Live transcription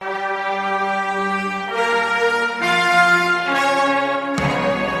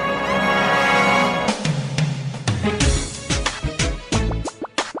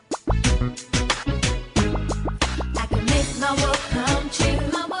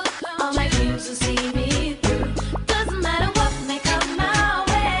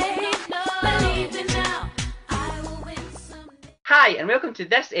welcome to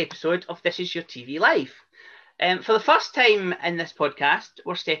this episode of This Is Your TV Life. For the first time in this podcast,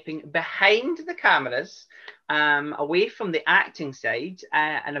 we're stepping behind the cameras, away from the acting side,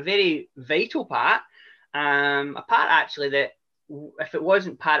 and a very vital part, a part actually that if it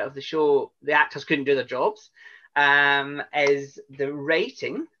wasn't part of the show, the actors couldn't do their jobs, is the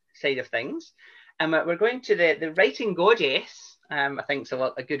writing side of things. And we're going to the writing goddess, I think it's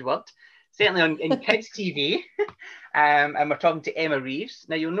a good word, certainly in kids TV, and we're talking to Emma Reeves.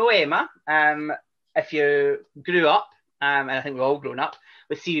 Now, you'll know Emma if you grew up, and I think we've all grown up,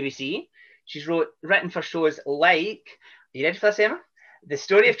 with CBBC. She's written for shows like, are you ready for this, Emma? The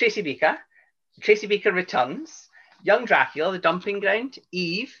Story of Tracy Beaker, Tracy Beaker Returns, Young Dracula, The Dumping Ground,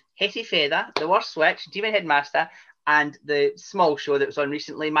 Eve, Hetty Feather, The Worst Witch, Demon Headmaster, and the small show that was on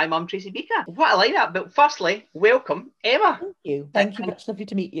recently, My Mum, Tracy Beaker. What a lineup. But firstly, welcome, Emma. Thank you. Thank you. It's lovely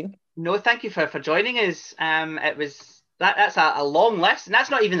to meet you. No, thank you for joining us. It was that's a long list, and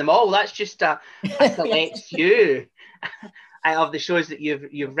that's not even them all. That's just a select few of the shows that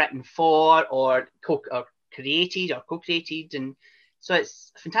you've written for or created or co-created, and so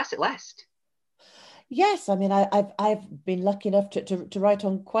it's a fantastic list. Yes, I mean I've been lucky enough to write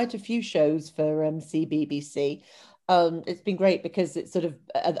on quite a few shows for CBBC. It's been great because it's sort of,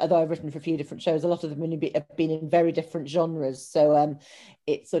 although I've written for a few different shows, a lot of them have been in very different genres. So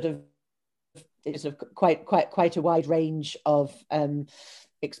it's sort of quite a wide range of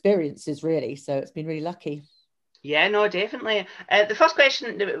experiences, really. So it's been really lucky. Yeah, no, definitely. The first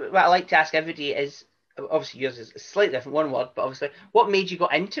question that I like to ask everybody is, obviously yours is a slightly different, one word, but obviously, what made you go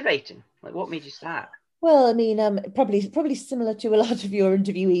into writing? Like, what made you start? Well, I mean, probably similar to a lot of your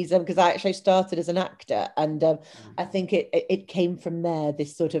interviewees, because I actually started as an actor, and I think it came from there.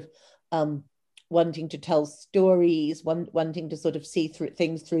 This sort of wanting to tell stories, wanting to sort of see through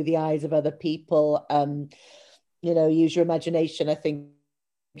things through the eyes of other people. Use your imagination. I think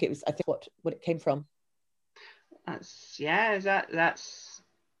what it came from. That's a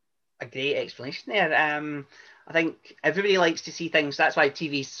great explanation there. I think everybody likes to see things. That's why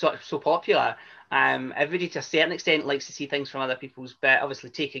TV is so popular. Everybody, to a certain extent, likes to see things from other people's, but obviously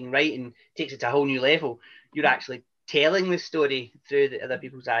taking writing takes it to a whole new level. You're actually telling the story through the other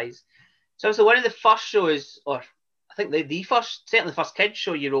people's eyes. So one of the first shows, or I think the first kids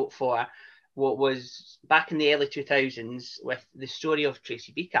show you wrote for, what was back in the early 2000s with The Story of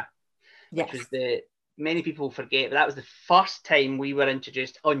Tracy Beaker, yes. Which was many people forget, but that was the first time we were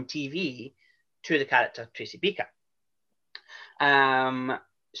introduced on TV to the character Tracy Beaker.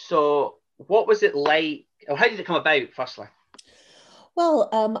 So what was it like, or how did it come about, firstly? Well,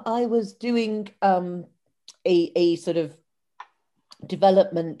 I was doing a sort of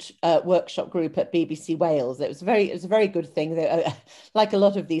development workshop group at BBC Wales. It was a very good thing. Like a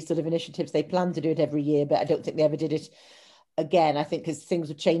lot of these sort of initiatives, they plan to do it every year, but I don't think they ever did it again. I think because things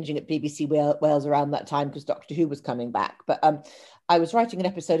were changing at BBC Wales around that time, because Doctor Who was coming back. But I was writing an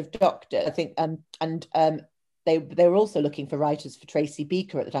episode of Doctor, I think, and they were also looking for writers for Tracy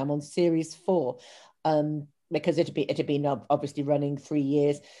Beaker at the time on series 4, because it had been obviously running 3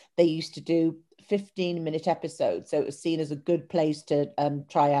 years. They used to do 15-minute episodes, so it was seen as a good place to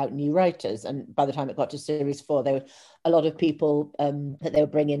try out new writers. And by the time it got to series 4, there were a lot of people that they were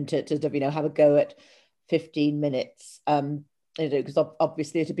bringing to have a go at 15 minutes. Because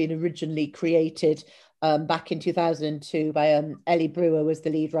obviously it had been originally created back in 2002 by Ellie Brewer was the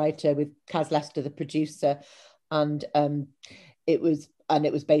lead writer, with Kaz Lester the producer, and it was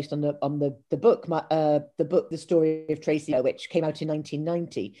based on the book, The Story of Tracy, which came out in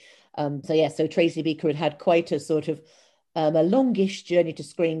 1990. So Tracy Beaker had quite a sort of a longish journey to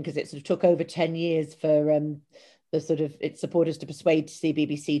screen, because it sort of took over 10 years for its supporters to persuade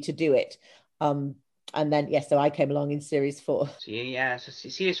CBBC to do it. And then so I came along in series 4. So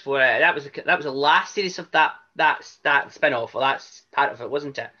series 4, that was the last series of that spin-off. Well, that's part of it,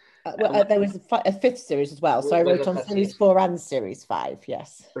 wasn't it? There was a 5th series as well. So I wrote on series 4 and series 5.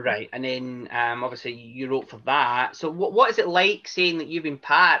 Yes. Right, and then obviously you wrote for that. So what is it like saying that you've been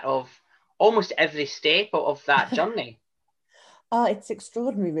part of almost every step of that journey? It's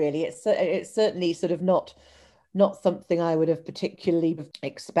extraordinary, really. It's certainly sort of not something I would have particularly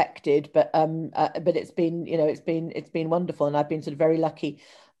expected, but it's been it's been wonderful, and I've been sort of very lucky,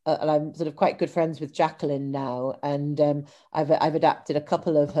 and I'm sort of quite good friends with Jacqueline now, and I've adapted a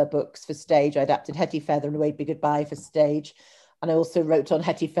couple of her books for stage. I adapted Hetty Feather and Wade Be Goodbye for stage, and I also wrote on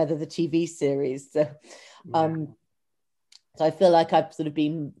Hetty Feather the TV series. So I feel like I've sort of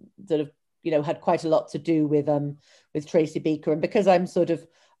been had quite a lot to do with Tracy Beaker, and because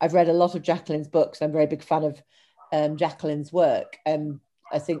I've read a lot of Jacqueline's books, I'm a very big fan of Jacqueline's work.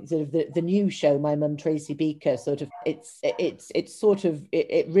 I think sort of the new show, My Mum Tracy Beaker, sort of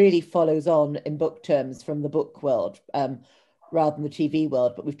it really follows on in book terms from the book world, rather than the TV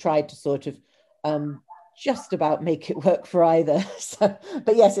world. But we've tried to sort of just about make it work for either. So,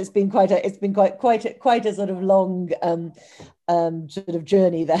 but yes, it's been quite a sort of long sort of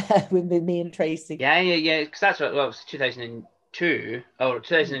journey there with me and Tracy. Yeah. Because that's what, well, it was 2002 or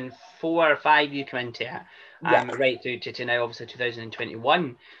 2004 or 5 you come into it. Right through to now, obviously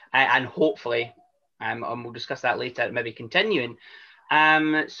 2021, and hopefully, and we'll discuss that later, maybe continuing.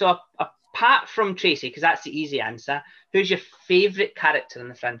 So apart from Tracy, because that's the easy answer, who's your favourite character in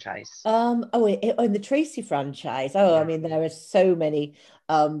the franchise? In the Tracy franchise. I mean, there are so many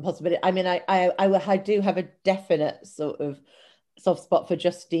possibilities. I mean, I do have a definite sort of soft spot for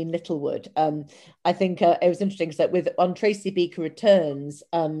Justine Littlewood. I think it was interesting because on Tracy Beaker Returns,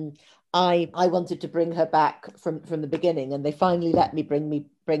 I wanted to bring her back from the beginning, and they finally let me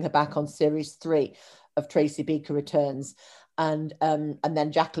bring her back on series 3 of Tracy Beaker Returns. And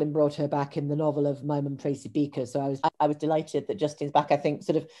then Jacqueline brought her back in the novel of My Mum Tracy Beaker. So I was delighted that Justine's back. I think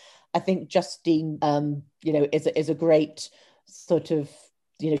Justine, is a great sort of,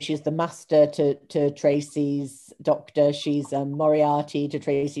 she's the master to Tracy's doctor. She's Moriarty to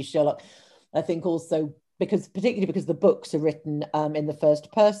Tracy's Sherlock. I think also particularly because the books are written in the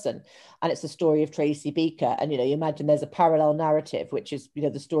first person, and it's the story of Tracy Beaker. And, you imagine there's a parallel narrative, which is,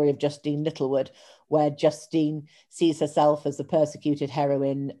 the story of Justine Littlewood, where Justine sees herself as a persecuted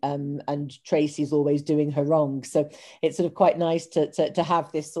heroine, and Tracy's always doing her wrong. So it's sort of quite nice to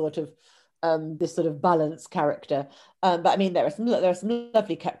have this sort of balanced character. But I mean, there are some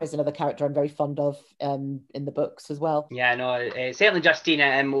lovely characters. Another character I'm very fond of in the books as well. Yeah, no, certainly Justine,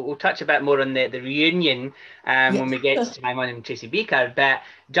 and we'll touch a bit more on the reunion when we get to My Mum Tracy Beaker. But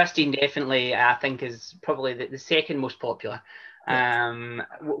Justine definitely, I think, is probably the second most popular. Yes.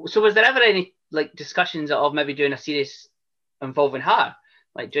 So was there ever any discussions of maybe doing a series involving her,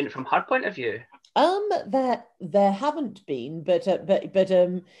 doing it from her point of view? There haven't been, but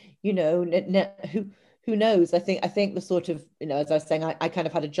who knows? I think the sort of, as I was saying, I kind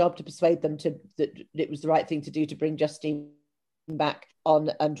of had a job to persuade them that it was the right thing to do to bring Justine back on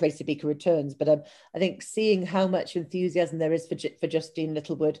Tracy Beaker Returns. But I think seeing how much enthusiasm there is for Justine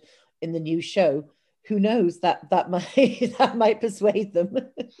Littlewood in the new show, who knows, that might persuade them.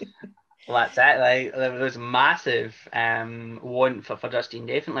 Well, that's it. There was massive want for Justine,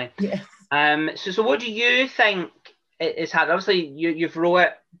 definitely. Yes. So what do you think is hard? Obviously, you've wrote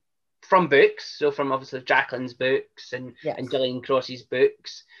it from books, so from obviously Jacqueline's books and Gillian Cross's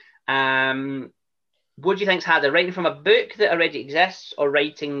books. What do you think's harder, writing from a book that already exists, or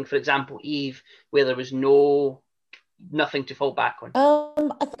writing, for example, Eve, where there was nothing to fall back on?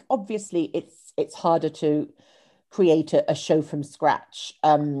 I think obviously it's harder to create a show from scratch,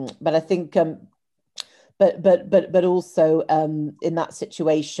 but I think but also in that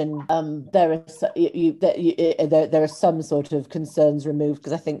situation there are some sort of concerns removed,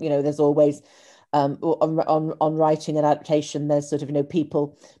 because I think there's always on writing an adaptation, there's sort of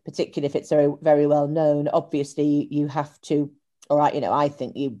people, particularly if it's very, very well known, obviously you have to, or I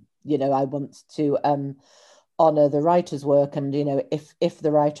think I want to honor the writer's work, and if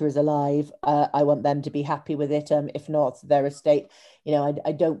the writer is alive, I want them to be happy with it. If not, their estate,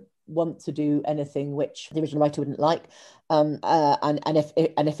 I don't want to do anything which the original writer wouldn't like, and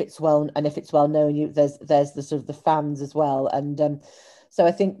if it's well known, there's the sort of the fans as well, and so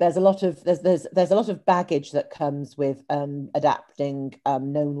I think there's a lot of baggage that comes with adapting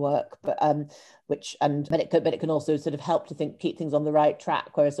known work, but it can also sort of help to keep things on the right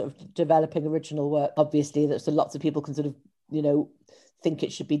track, whereas sort of developing original work, obviously there's lots of people can sort of think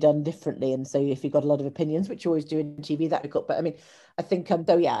it should be done differently, and so if you've got a lot of opinions, which you always do in TV, that difficult. But I mean, I think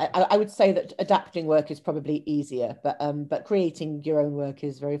I would say that adapting work is probably easier, but creating your own work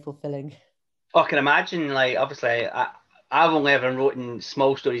is very fulfilling. I can imagine, obviously I've only ever written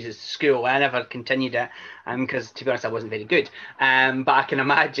small stories at school. I never continued it because, to be honest, I wasn't very good. But I can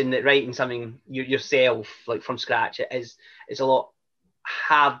imagine that writing something yourself, from scratch, is a lot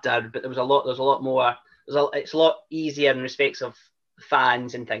harder. But there's a lot more. It's a lot easier in respects of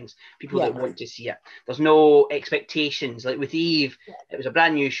fans and things, people that want to see it. There's no expectations. Like with Eve, it was a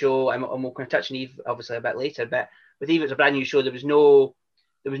brand new show, and we'll kind of touch on Eve obviously a bit later. But with Eve, it was a brand new show. There was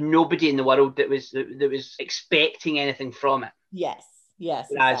nobody in the world that was expecting anything from it. Yes.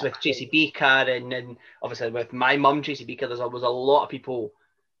 Whereas exactly. With Tracy Beaker and obviously with My Mum Tracy Beaker, there was a lot of people.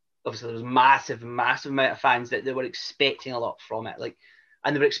 Obviously, there was massive amount of fans that they were expecting a lot from it.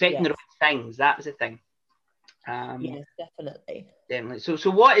 And they were expecting the right things. That was the thing. Yes, definitely.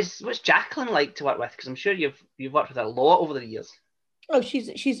 So what's Jacqueline like to work with? Because I'm sure you've worked with her a lot over the years. Oh,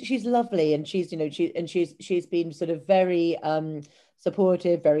 she's lovely, and she's, you know, she's been sort of very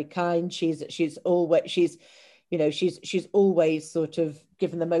supportive, very kind. She's always you know, she's always sort of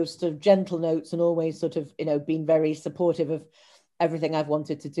given the most of gentle notes, and always sort of, you know, been very supportive of everything I've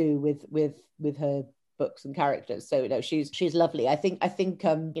wanted to do with her books and characters. So, you know, she's lovely. I think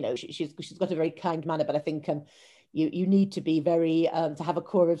you know, she's got a very kind manner, but I think you need to be very to have a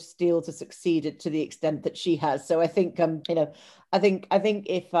core of steel to succeed to the extent that she has. So I think you know, I think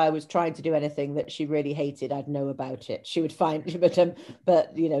if I was trying to do anything that she really hated, I'd know about it. She would find,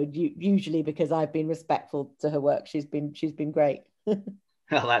 but you know, usually because I've been respectful to her work, she's been great.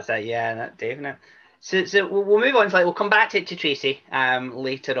 Well, that's it. Yeah, that definitely. So we'll move on. We'll come back to Tracy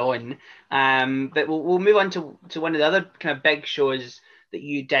later on. But we'll move on to one of the other kind of big shows that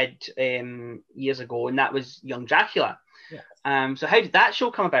you did years ago, and that was Young Dracula. Yes. So how did that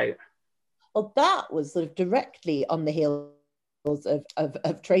show come about? Well, that was sort of directly on the heels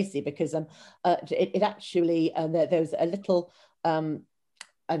of Tracy, because it actually there was a little and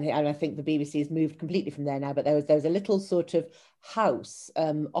I think the BBC has moved completely from there now, but there was a little sort of house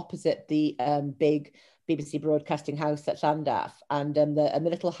opposite the big BBC Broadcasting House at Llandaff, and the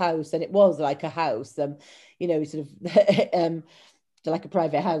little house, and it was like a house, you know, sort of like a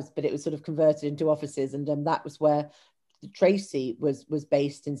private house, but it was sort of converted into offices, and that was where Tracy was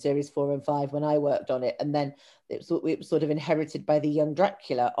based in series 4 and 5 when I worked on it, and then it was sort of inherited by the Young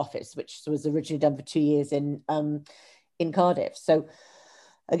Dracula office, which was originally done for 2 years in Cardiff. So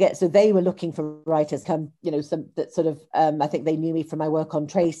again, so they were looking for writers, you know, some that sort of I think they knew me from my work on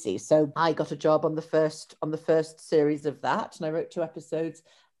Tracy, so I got a job on the first series of that, and I wrote 2 episodes,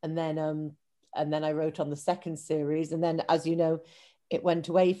 and then I wrote on the second series, and then, as you know, it went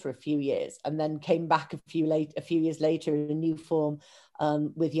away for a few years, and then came back a few years later in a new form,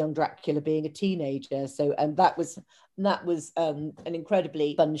 with Young Dracula being a teenager. So, and that was an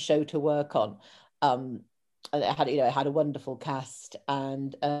incredibly fun show to work on. And it had a wonderful cast,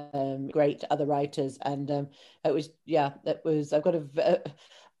 and great other writers, and I've got a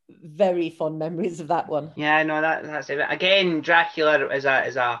very fond memories of that one. Yeah, no, that's it. Again, Dracula is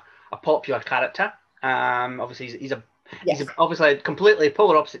a popular character. Obviously he's Yes. obviously completely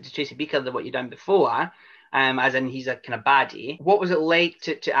polar opposite to Tracy Beaker than what you've done before. As in he's a kind of baddie. What was it like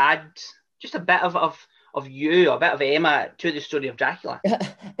to add just a bit of you, a bit of Emma to the story of Dracula?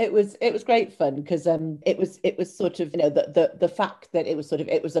 It was great fun, because it was sort of, you know, the fact that it was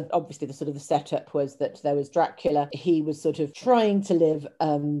obviously the sort of the setup was that there was Dracula. He was sort of trying to live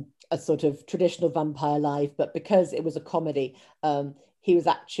a sort of traditional vampire life, but because it was a comedy, he was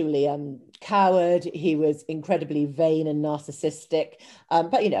actually coward. He was incredibly vain and narcissistic.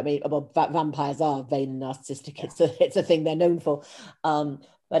 But, you know, I mean, well, vampires are vain and narcissistic. It's a thing they're known for. And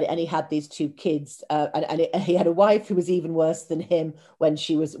he had these 2 kids, and he had a wife who was even worse than him when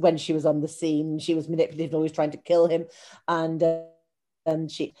she was on the scene. She was manipulative, always trying to kill him,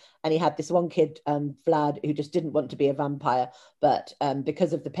 and he had this one kid, Vlad, who just didn't want to be a vampire, but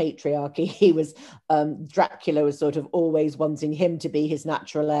because of the patriarchy, Dracula was sort of always wanting him to be his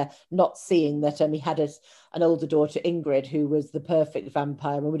natural heir, not seeing that he had an older daughter, Ingrid, who was the perfect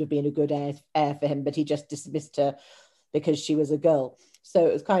vampire and would have been a good heir for him, but he just dismissed her because she was a girl. So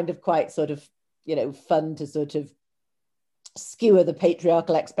it was kind of quite sort of, you know, fun to sort of skewer the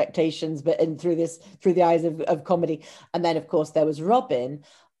patriarchal expectations, but through the eyes of comedy. And then, of course, there was Robin,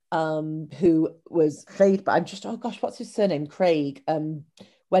 who was played by, oh gosh, what's his surname? Craig.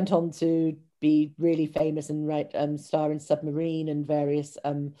 Went on to be really famous and star in Submarine and various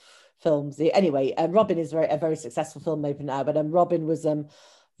films. Anyway, Robin is a very successful filmmaker now, but Robin was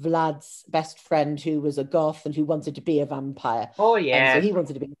Vlad's best friend, who was a goth and who wanted to be a vampire. Oh, And yeah. so he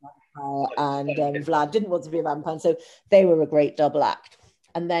wanted to be a vampire, and Vlad didn't want to be a vampire. And so they were a great double act.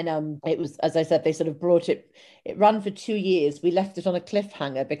 And then it was, as I said, they sort of brought it. It ran for 2 years. We left it on a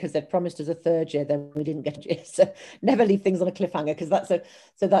cliffhanger because they'd promised us a third year. Then we didn't get it. So never leave things on a cliffhanger, because that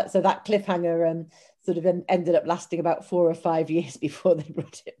cliffhanger sort of ended up lasting about 4 or 5 years before they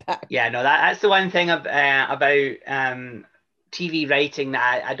brought it back. Yeah, no, that's the one thing about TV writing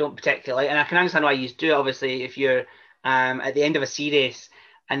that I don't particularly like, and I can understand why you do it. Obviously, if you're at the end of a series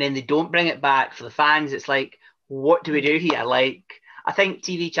and then they don't bring it back for the fans, it's like, what do we do here? Like, I think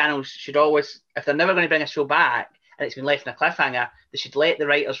TV channels should always, if they're never going to bring a show back and it's been left in a cliffhanger, they should let the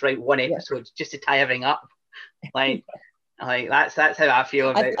writers write one episode just to tie everything up. Like that's how I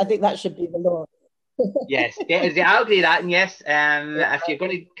feel about it. I think that should be the law. Yes, I'll agree with that. And yes, if you're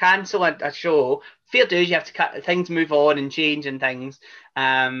going to cancel a show, fair dues, you have to cut things, move on and change and things.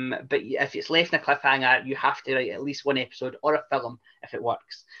 But if it's left in a cliffhanger, you have to write at least one episode or a film if it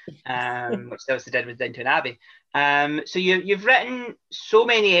works, which they also did with Downton Abbey. So you've written so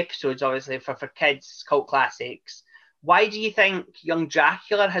many episodes, obviously, for kids' cult classics. Why do you think Young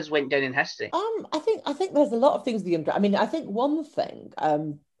Dracula has went down in history? I think there's a lot of things with Young Dracula. I mean, I think one thing. I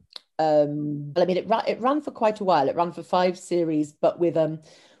mean, it ran for quite a while. It ran for 5 series, but with a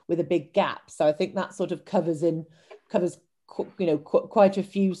big gap. So I think that sort of covers quite a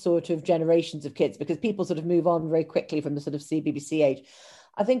few sort of generations of kids, because people sort of move on very quickly from the sort of CBBC age.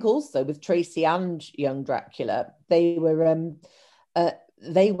 I think also with Tracy and Young Dracula, they went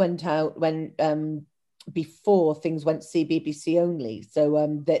out when before things went CBBC only.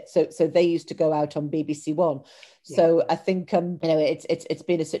 So so they used to go out on BBC One. So yeah. I think it's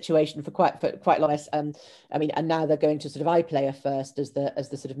been a situation for quite long. I mean, and now they're going to sort of iPlayer first as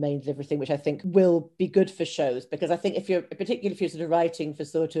the sort of main delivery thing, which I think will be good for shows, because I think particularly if you're sort of writing for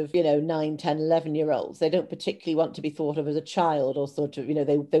sort of 9, 10, 11-year-olds, they don't particularly want to be thought of as a child, or sort of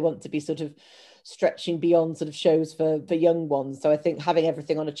they want to be sort of stretching beyond sort of shows for young ones. So I think having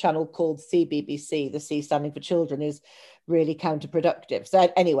everything on a channel called CBBC, the C standing for children, is really counterproductive.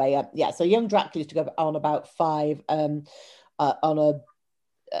 So anyway, so Young Dracula used to go on about 5 about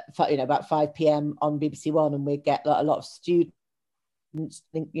 5 p.m. on BBC One, and we'd get a lot of students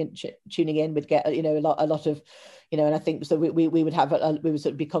tuning in. We'd get a lot of and I think so we would have we would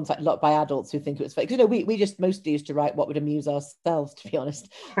sort of be contacted a lot by adults who think it was fake. We just mostly used to write what would amuse ourselves, to be honest.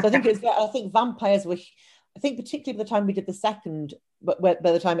 So I think vampires were, I think particularly by the time we did the second, but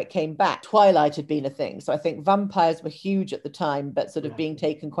by the time it came back, Twilight had been a thing. So I think vampires were huge at the time, but sort of being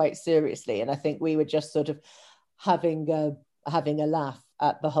taken quite seriously. And I think we were just sort of having a laugh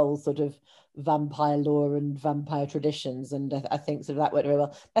at the whole sort of vampire lore and vampire traditions, and I think sort of that went very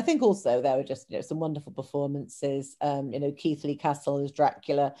well. I think also there were just some wonderful performances. Keith Lee Castle as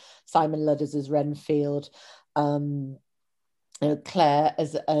Dracula, Simon Ludders as Renfield, Claire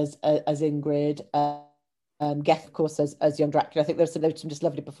as Ingrid. Geth, of course, as Young Dracula. I think there's some just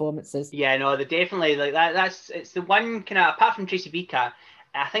lovely performances. Yeah, no, they're definitely like that. It's the one kind of, apart from Tracy Beaker,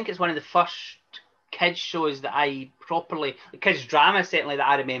 I think it's one of the first kids shows that I properly, kids drama certainly, that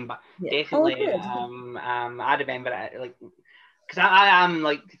I remember. Yeah. Definitely. I remember it, like, because I'm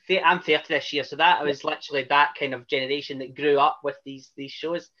 30 this year, so that was literally that kind of generation that grew up with these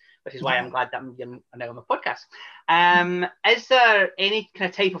shows, which is why I'm glad that I'm now on my podcast. Is there any kind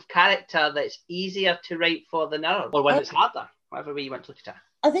of type of character that's easier to write for than others, or one that's harder, whatever way you want to look at it?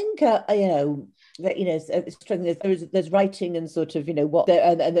 I think there's writing and sort of what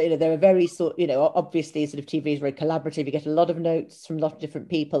there are very sort obviously sort of TV is very collaborative. You get a lot of notes from a lot of different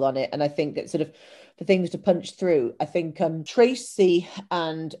people on it, and I think that sort of for things to punch through, I think Tracy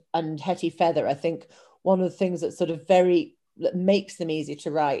and Hetty Feather, I think one of the things that sort of that makes them easy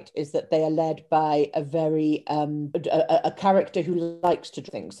to write is that they are led by a very a character who likes to do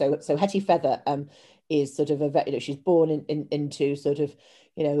things. So Hetty Feather is sort of she's born into sort of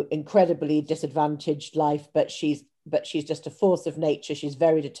incredibly disadvantaged life, but she's just a force of nature. She's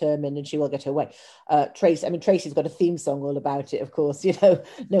very determined, and she will get her way. Tracy's got a theme song all about it, of course.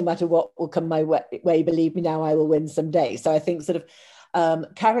 No matter what will come my way, believe me now, I will win someday. So I think sort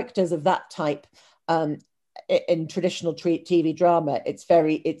of characters of that type in traditional TV drama,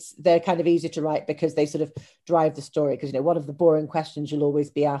 they're kind of easy to write because they sort of drive the story. Because one of the boring questions you'll always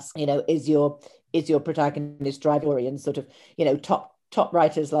be asked, is your protagonist driving story? And sort of top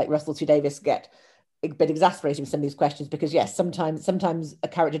writers like Russell T Davies get a bit exasperated with some of these questions, because yes, sometimes a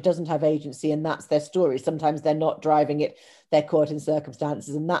character doesn't have agency and that's their story. Sometimes they're not driving it, they're caught in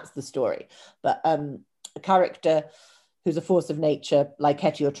circumstances and that's the story. But a character who's a force of nature like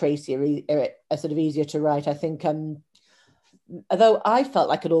Hetty or Tracy are sort of easier to write. I think although I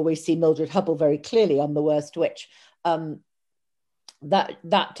felt I could always see Mildred Hubble very clearly on The Worst Witch,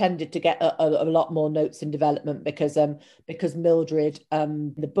 that tended to get a lot more notes in development because Mildred,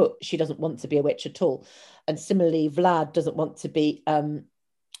 the book, she doesn't want to be a witch at all, and similarly Vlad doesn't want to be a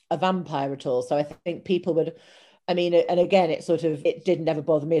vampire at all. So I think people would, and again, it didn't ever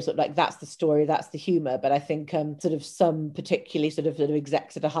bother me. Sort of like, that's the story, that's the humor. But I think sort of some particularly sort of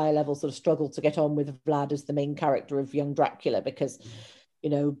execs at a higher level sort of struggle to get on with Vlad as the main character of Young Dracula, because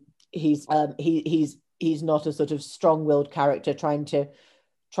he's not a sort of strong-willed character trying to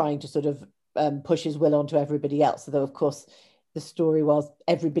sort of push his will onto everybody else. Although of course the story was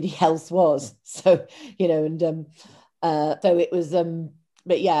everybody else was. So so it was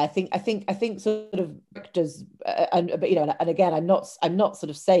but yeah, I think sort of characters, and but and again, I'm not sort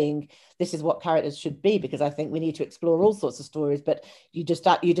of saying this is what characters should be, because I think we need to explore all sorts of stories. But you just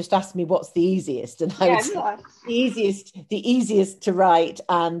asked me what's the easiest, and I Yeah, would say no, the easiest to write,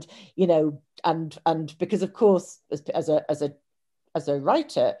 and and because of course, as a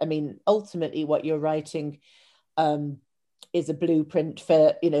writer, I mean, ultimately what you're writing um, is a blueprint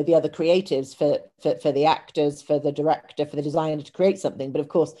for the other creatives, for the actors, for the director, for the designer to create something. But of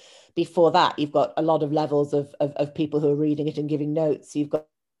course, before that, you've got a lot of levels of people who are reading it and giving notes. You've got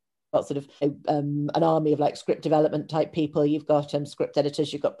sort of an army of like script development type people. You've got script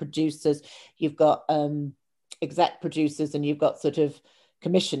editors, you've got producers, you've got exec producers, and you've got sort of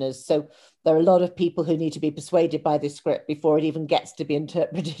commissioners. So there are a lot of people who need to be persuaded by this script before it even gets to be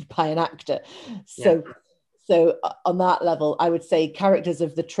interpreted by an actor. yeah. So on that level, I would say characters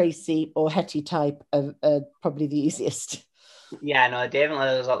of the Tracy or Hetty type are probably the easiest. Yeah, no, definitely.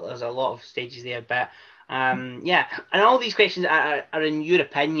 There's a lot of stages there, but yeah, and all these questions are in your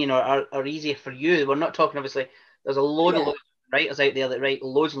opinion, or are easier for you. We're not talking, obviously. There's a load of Yeah. writers out there that write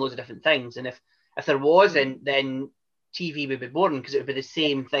loads and loads of different things, and if there wasn't, then TV would be boring because it would be the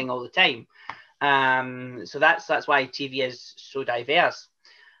same thing all the time. So that's why TV is so diverse.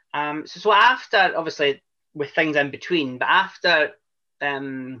 So after, obviously, with things in between, but after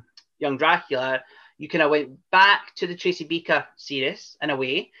Young Dracula, you kind of went back to the Tracy Beaker series in a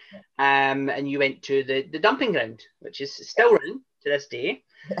way, and you went to the Dumping Ground, which is still running to this day.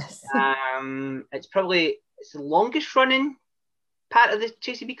 Yes. It's the longest running part of the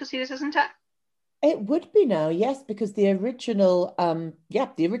Tracy Beaker series, isn't it? It would be now, yes, because the original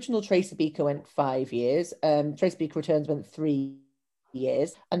Tracy Beaker went 5 years. Tracy Beaker Returns went 3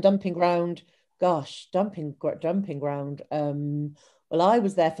 years, and Dumping Ground, gosh, Dumping Ground. Well, I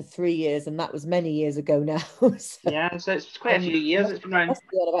was there for 3 years, and that was many years ago now. So, Yeah, so it's quite a few years it's been around. must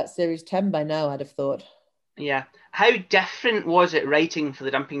be on about series 10 by now, I'd have thought. Yeah. How different was it writing for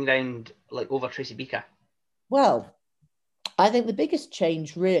the Dumping Ground, like over Tracy Beaker? Well, I think the biggest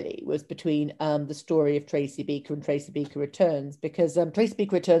change really was between the story of Tracy Beaker and Tracy Beaker Returns, because Tracy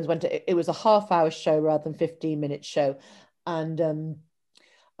Beaker Returns it was a half-hour show rather than 15-minute show. And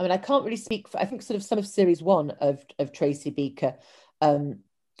I mean, I can't really speak for, I think sort of some of series one of Tracy Beaker um,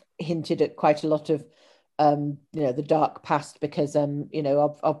 hinted at quite a lot of the dark past, because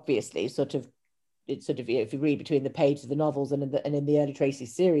obviously sort of it's sort of, if you read between the pages of the novels and in the early Tracy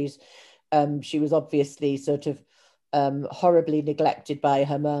series, she was obviously sort of horribly neglected by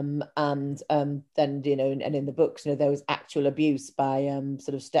her mum, and then and in the books, there was actual abuse by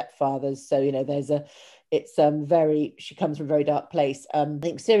sort of stepfathers. So it's very, she comes from a very dark place. I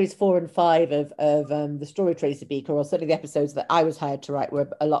think series 4 and 5 of the story of Tracy Beaker, or certainly the episodes that I was hired to write, were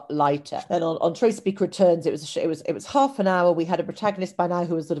a lot lighter. And on Tracy Beaker Returns, it was half an hour. We had a protagonist by now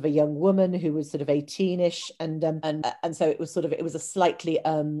who was sort of a young woman who was sort of 18ish, and so it was a slightly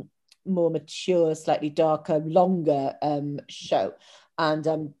more mature, slightly darker, longer show.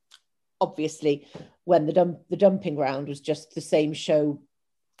 And obviously, when the Dumping Ground was just the same show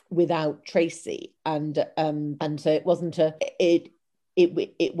without Tracy, and so it wasn't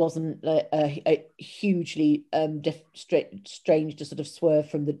it wasn't a hugely strange to sort of swerve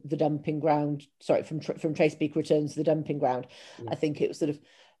from the Dumping Ground. Sorry, from Tracy Beaker Returns to the Dumping Ground. Yeah. I think it was sort of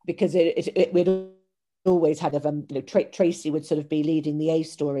because we'd always had Tracy would sort of be leading the A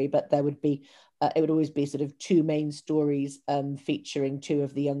story, but there would be it would always be sort of two main stories featuring two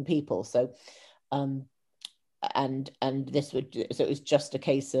of the young people. So and it was just a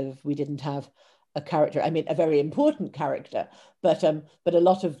case of, we didn't have a character, I mean a very important character, but a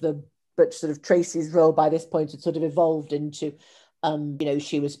lot of but sort of Tracy's role by this point had sort of evolved into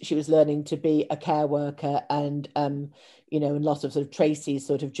she was learning to be a care worker, and and lots of sort of Tracy's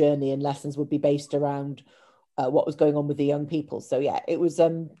sort of journey and lessons would be based around what was going on with the young people. So yeah,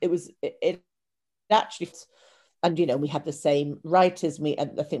 it actually, and we had the same writers.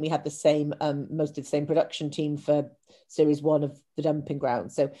 I think we had the same mostly the same production team for series 1 of the Dumping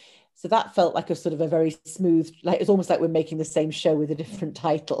Ground. So that felt like a sort of a very smooth, like it's almost like we're making the same show with a different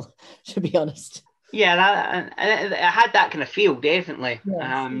title, to be honest. Yeah, and it had that kind of feel, definitely.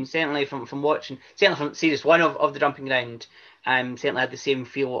 Yes. Certainly from watching, certainly from series 1 of the Dumping Ground, certainly had the same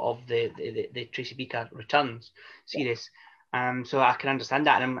feel of the Tracy Beaker Returns series. So I can understand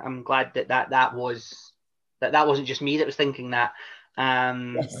that, and I'm glad that wasn't just me that was thinking that.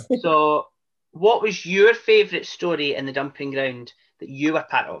 Yes. So, what was your favourite story in the Dumping Ground that you were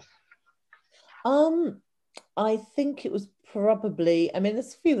part of? I think it was probably, I mean,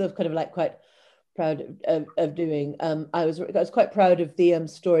 there's a few that I've kind of like quite proud of doing. I was quite proud of the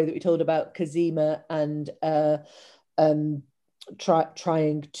story that we told about Kazima and um,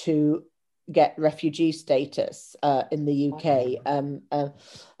 trying to get refugee status in the UK, and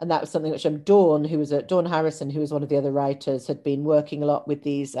that was something which Dawn, Dawn Harrison, who was one of the other writers, had been working a lot with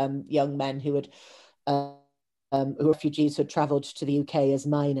these young men who had who were refugees who had travelled to the UK as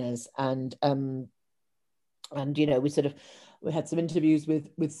minors, and you know, we had some interviews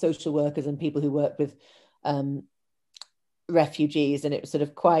with social workers and people who work with refugees, and it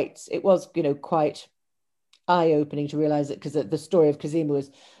was quite eye-opening to realize it, because the story of Kazima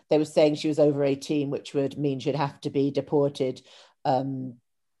was, they were saying she was over 18, which would mean she'd have to be deported, and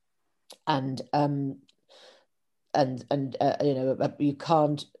you know, you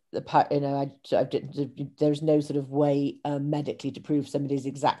can't, you know, there's no sort of way medically to prove somebody's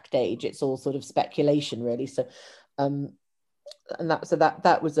exact age. It's all sort of speculation, really. So and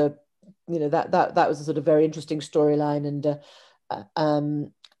that was a, you know, that was a sort of very interesting storyline.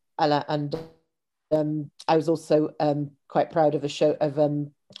 I was also quite proud of a show of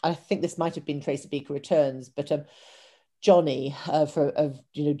I think this might have been Tracy Beaker Returns, but Johnny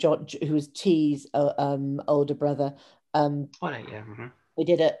you know, John, who was T's older brother. All right, yeah. Mm-hmm. We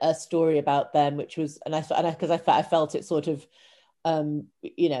did a story about them, which was, because I felt it sort of,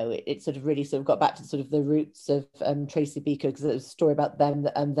 you know, it sort of really sort of got back to sort of the roots of Tracy Beaker, because it was a story about them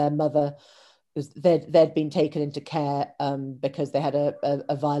and their mother. They'd been taken into care because they had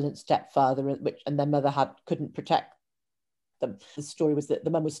a violent stepfather, and their mother couldn't protect them. The story was that the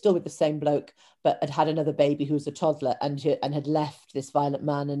mum was still with the same bloke, but had another baby who was a toddler, and had left this violent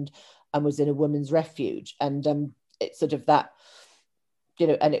man and was in a women's refuge. And it's sort of that, you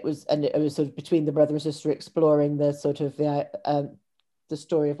know, and it was sort of between the brother and sister exploring the sort of the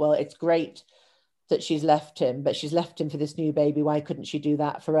story of, well, it's great that she's left him, but she's left him for this new baby. Why couldn't she do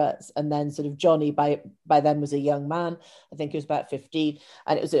that for us? And then sort of Johnny by then was a young man. I think he was about 15,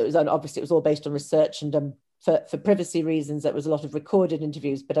 and it was obviously it was all based on research, and for privacy reasons, there was a lot of recorded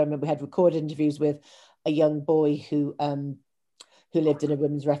interviews. But I remember we had recorded interviews with a young boy who lived in a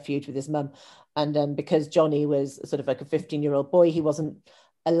women's refuge with his mum, and because Johnny was sort of like a 15-year-old boy, he wasn't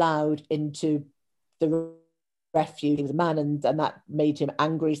allowed into the refuge. He was a man, and that made him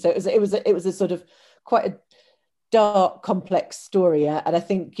angry. So it was a sort of quite a dark, complex story. And I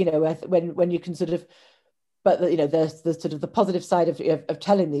think, you know, when you can sort of, but you know, the sort of the positive side of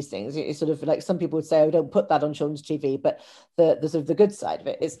telling these things, it's sort of like some people would say, oh, don't put that on children's TV, but the sort of the good side of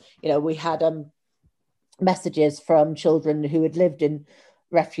it is, you know, we had messages from children who had lived in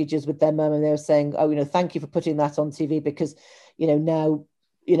refuges with their mum, and they were saying, oh, you know, thank you for putting that on TV, because, you know, now,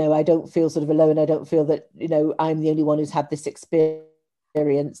 you know, I don't feel sort of alone. I don't feel that, you know, I'm the only one who's had this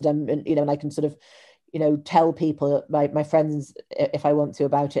experience, and you know, and I can sort of, you know, tell people, my friends, if I want to,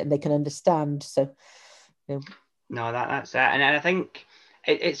 about it, and they can understand. So, you know. No, that's it. And I think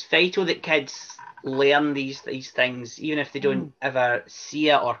it's vital that kids learn these things, even if they don't ever see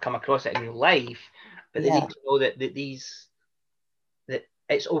it or come across it in real life. But they need to know that that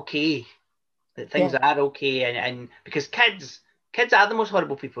it's okay, that things are okay, and because kids are the most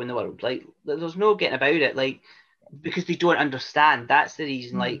horrible people in the world. Like, there's no getting about it. Like, because they don't understand. That's the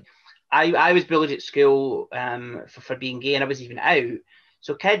reason. Like, I was bullied at school for being gay, and I was even out.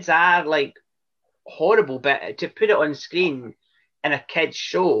 So kids are like horrible, but to put it on screen in a kids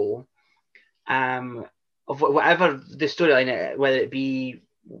show, of whatever the storyline, whether it be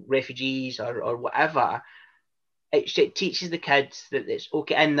refugees or whatever, it teaches the kids that it's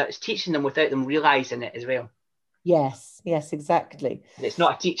okay, and that it's teaching them without them realizing it as well. Yes, exactly. And it's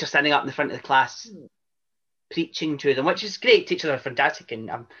not a teacher standing up in the front of the class preaching to them, which is great. Teachers are fantastic, and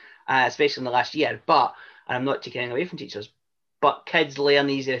especially in the last year. But, and I'm not taking anything away from teachers, but kids learn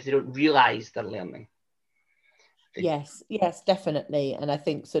easier if they don't realize they're learning. Yes, definitely. And I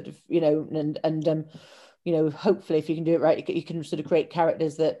think sort of, you know, and you know, hopefully if you can do it right, you can sort of create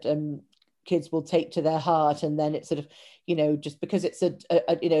characters that kids will take to their heart. And then it's sort of, you know, just because it's a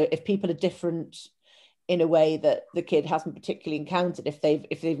you know, if people are different in a way that the kid hasn't particularly encountered, if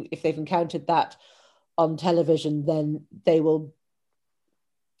they've encountered that on television, then they will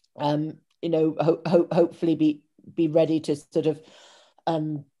you know, hopefully be ready to sort of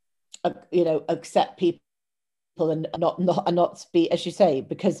you know, accept people and not be, as you say,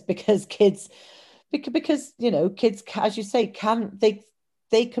 because kids, because you know, kids, as you say,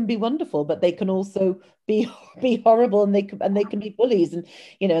 they can be wonderful, but they can also be horrible, and they can be bullies, and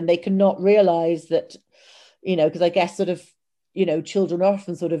you know, and they cannot realize that, you know, because I guess sort of, you know, children are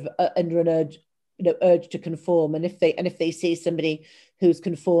often sort of under an urge to conform, and if they see somebody who's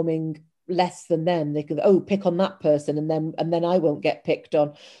conforming less than them, they can, oh, pick on that person, and then I won't get picked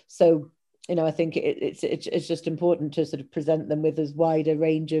on. So, you know, I think it's just important to sort of present them with as wide a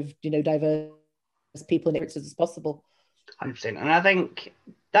range of, you know, diverse people and experiences as possible. 100%. And I think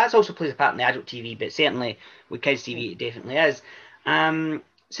that's also plays a part in the adult TV, but certainly with kids TV, it definitely is.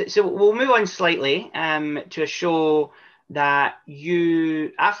 So we'll move on slightly to a show that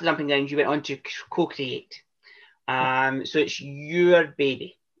you, after Dumping Grounds, you went on to co-create. So it's your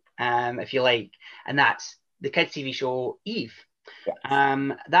baby, if you like, and that's the kids TV show Eve. Yes.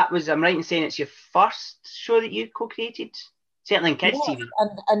 That was, I'm right in saying it's your first show that you co-created, certainly in kids TV.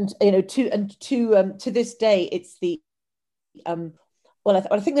 And you know, to this day, it's the well,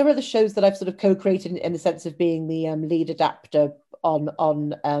 I think there are other shows that I've sort of co-created in the sense of being the lead adapter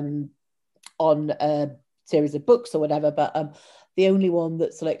on a series of books or whatever, but the only one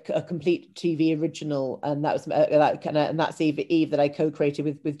that's like a complete TV original, and that was and that's Eve that I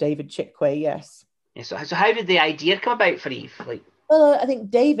co-created with David Chickway. Yes. Yeah, so how did the idea come about for Eve? Like, well, I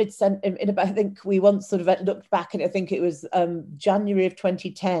think David sent in about, I think we once sort of looked back, and I think it was January of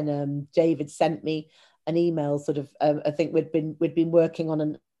 2010. David sent me an email, sort of. I think we'd been working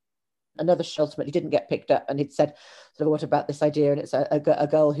on another show, ultimately didn't get picked up, and he'd said, sort of, what about this idea? And it's a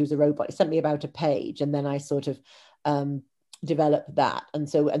girl who's a robot. He sent me about a page, and then I sort of developed that, and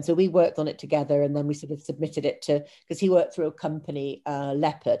so we worked on it together, and then we sort of submitted it to, because he worked through a company,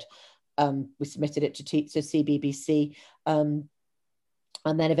 Leopard. We submitted it to CBBC, and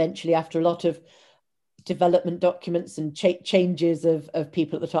then eventually, after a lot of development documents and changes of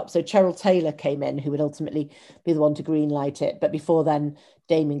people at the top, so Cheryl Taylor came in, who would ultimately be the one to greenlight it. But before then,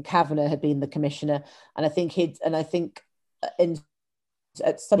 Damien Kavanagh had been the commissioner, and I think in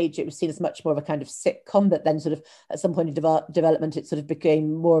at some age it was seen as much more of a kind of sitcom, but then sort of at some point in development it sort of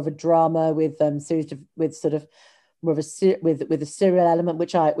became more of a drama with series with sort of more of with a serial element,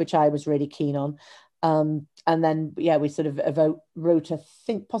 which I was really keen on. And then we sort of wrote, I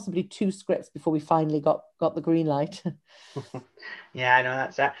think, possibly 2 scripts before we finally got the green light. Yeah, I know,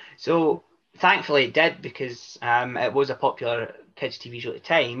 that's that. So thankfully it did, because it was a popular kids TV show at the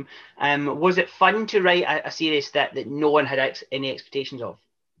time. Was it fun to write a series that no one had any expectations of?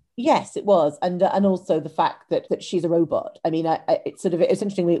 Yes, it was, and also the fact that she's a robot. I mean, it's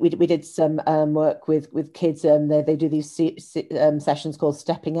interesting. We did some work with kids. They do these sessions called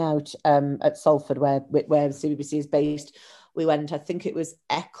Stepping Out at Salford, where CBBC is based. We went, I think it was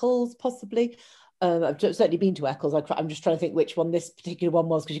Eccles, possibly. I've certainly been to Eccles. I'm just trying to think which one this particular one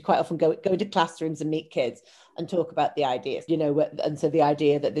was, because you quite often go into classrooms and meet kids and talk about the ideas, you know. And so the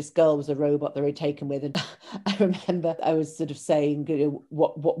idea that this girl was a robot they were taken with, and I remember I was sort of saying, you know,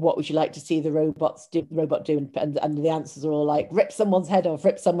 what would you like to see the robot do? And the answers are all like, rip someone's head off,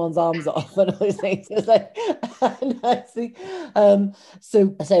 rip someone's arms off, and all those things. It's like,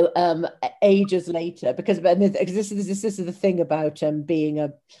 ages later, because this is the thing about being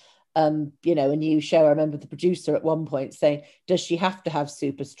a you know, a new show. I remember the producer at one point saying, does she have to have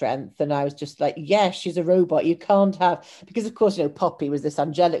super strength? And I was just like, yes, she's a robot. You can't have, because of course, you know, Poppy was this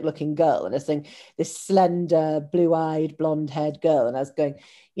angelic looking girl, and I was saying, this slender, blue-eyed, blonde-haired girl. And I was going,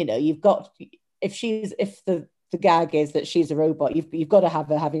 you know, you've got, if the gag is that she's a robot, you've got to have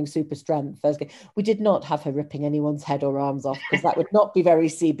her having super strength. We did not have her ripping anyone's head or arms off, because that would not be very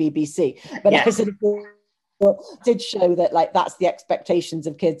CBBC. But yeah. I sort of did show that, like, that's the expectations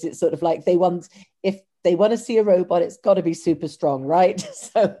of kids. It's sort of like if they want to see a robot, it's got to be super strong, right?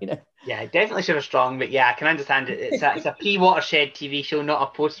 So, you know. Yeah, definitely super strong, but yeah, I can understand it. It's a pre-Watershed TV show, not a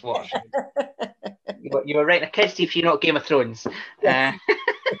post-Watershed. You were writing a kids TV show, not Game of Thrones. Yes.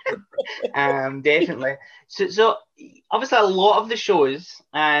 Definitely. So obviously a lot of the shows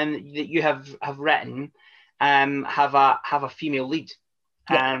that you have written have a female lead.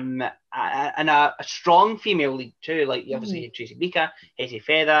 Yeah. And a strong female lead too, like obviously Tracy Beaker, Hetty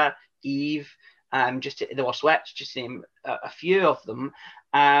Feather, Eve, just the Worst Witch, just to name a few of them.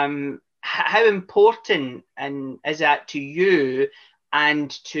 How important is that to you and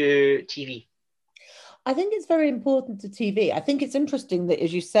to TV? I think it's very important to TV. I think it's interesting that,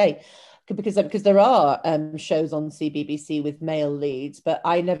 as you say, because there are shows on CBBC with male leads, but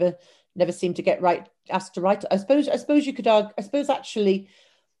I never seem to get asked to write. I suppose you could argue. I suppose actually,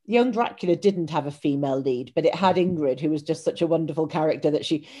 Young Dracula didn't have a female lead, but it had Ingrid, who was just such a wonderful character that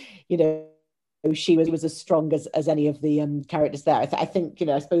she, you know, she was as strong as any of the characters there. I think, you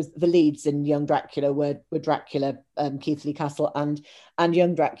know, I suppose the leads in Young Dracula were Dracula, Keith Lee Castle, and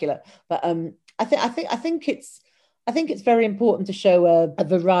Young Dracula. But I think it's very important to show a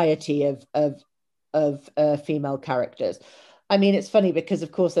variety of female characters. I mean, it's funny because,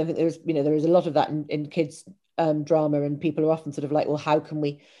 of course, I think there is a lot of that in kids drama, and people are often sort of like, well, how can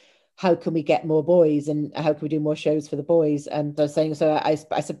we get more boys, and how can we do more shows for the boys? And they're saying, so I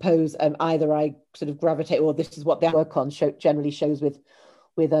suppose either I sort of gravitate, or this is what they work on, generally shows with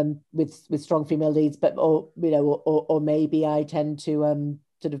with strong female leads, but or maybe I tend to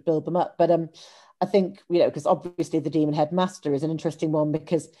sort of build them up. But I think, because obviously the Demon Headmaster is an interesting one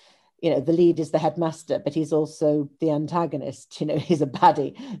because, the lead is the headmaster, but he's also the antagonist. He's a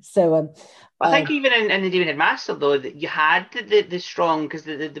baddie. So I think even in the Demon Headmaster, though, that you had the strong, because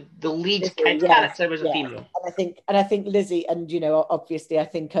the lead Lizzie, kid character was a female. And I think Lizzie, and obviously I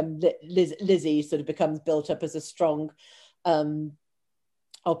think Lizzie sort of becomes built up as a strong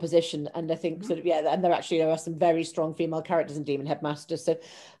opposition, and I think and there are some very strong female characters in Demon Headmaster. So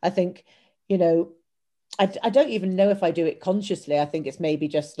I think, I don't even know if I do it consciously. I think it's maybe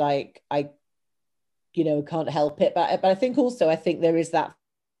just like I can't help it, but I think there is that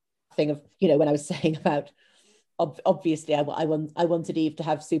thing of, when I was saying about, obviously I wanted Eve to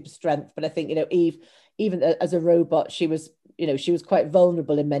have super strength, but I think, Eve, even as a robot, she was quite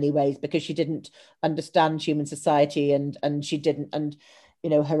vulnerable in many ways because she didn't understand human society, and she didn't, and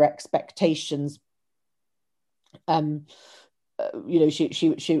her expectations,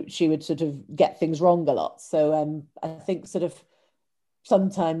 she would sort of get things wrong a lot. So I think sort of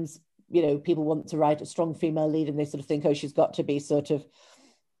sometimes, people want to write a strong female lead and they sort of think, oh, she's got to be sort of,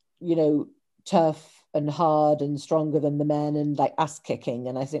 tough and hard and stronger than the men and like ass kicking.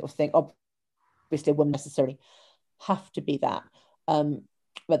 And I think obviously wouldn't necessarily have to be that.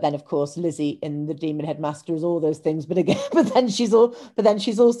 But then, of course, Lizzie in the Demon Headmaster is all those things. But then she's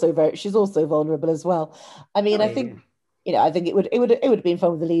also vulnerable as well. I mean, I think it would have been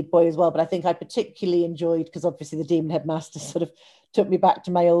fun with the lead boy as well. But I think I particularly enjoyed, because obviously the Demon Headmaster sort of took me back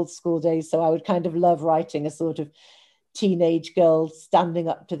to my old school days. So I would kind of love writing a sort of teenage girl standing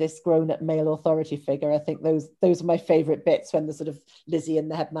up to this grown-up male authority figure. I think those are my favorite bits, when the sort of Lizzie and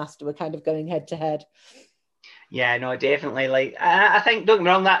the headmaster were kind of going head to head. Yeah, no, definitely. Like, I think, don't get me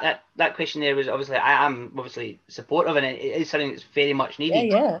wrong, that question there was obviously, I am obviously supportive, and it is something that's very much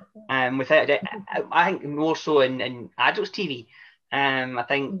needed. Yeah. Without it, I think more so in adults TV. I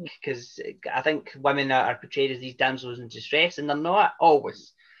think because I think women are portrayed as these damsels in distress, and they're not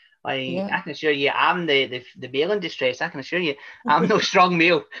always. Like, I can assure you, I'm the male in distress. I can assure you, I'm no strong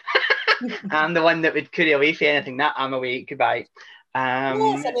male. I'm the one that would carry away for anything. That I'm away. Goodbye.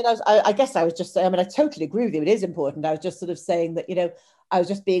 Yes, I mean, I guess I was just saying, I mean, I totally agree with you. It is important. I was just sort of saying that, I was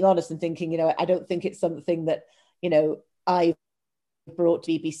just being honest and thinking, I don't think it's something that, I brought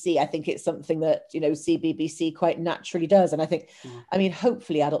to BBC. I think it's something that, CBBC quite naturally does. And I think, I mean,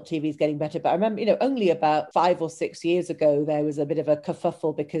 hopefully adult TV is getting better. But I remember, only about 5 or 6 years ago, there was a bit of a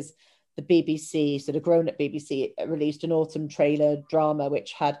kerfuffle because the BBC, sort of grown-up BBC, released an autumn trailer drama,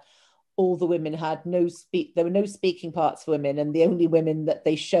 which had all the women had there were no speaking parts for women, and the only women that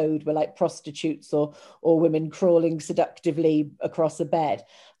they showed were like prostitutes or women crawling seductively across a bed.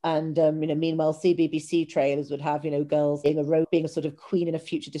 And meanwhile CBBC trailers would have girls being a sort of queen in a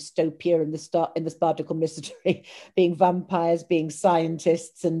future dystopia in the Spartacus mystery, being vampires, being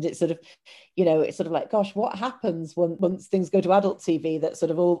scientists. And it's sort of like, gosh, what happens once things go to adult TV, that sort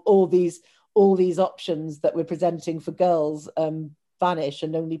of all these options that we're presenting for girls vanish,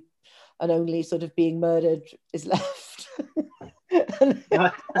 and only sort of being murdered is left.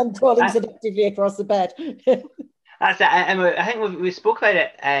 and crawling seductively across the bed. That's it. I think we spoke about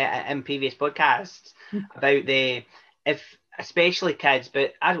it in previous podcasts about if especially kids,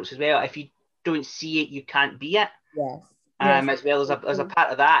 but adults as well, if you don't see it, you can't be it. Yes. As well as a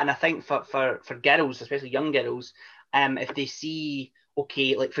part of that. And I think for girls, especially young girls, if they see,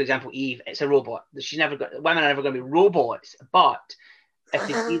 okay, like for example, Eve, it's a robot. Women are never going to be robots, but if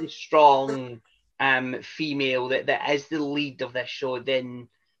they see the strong female that is the lead of this show, then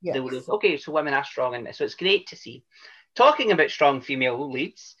they would have, okay, so women are strong in this. So it's great to see. Talking about strong female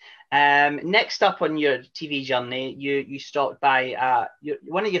leads, next up on your TV journey, you stopped by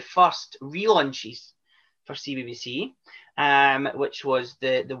one of your first relaunches for CBBC, which was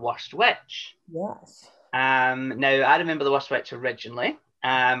the Worst Witch. Yes. Now, I remember the Worst Witch originally.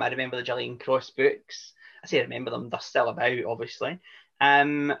 I remember the Gillian Cross books. I say I remember them, they're still about, obviously.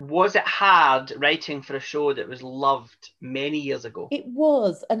 Was it hard writing for a show that was loved many years ago? It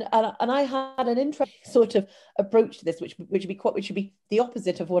was, and I had an interesting sort of approach to this, which should be the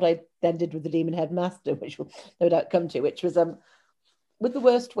opposite of what I then did with the Demon Headmaster, which we'll no doubt come to, which was with the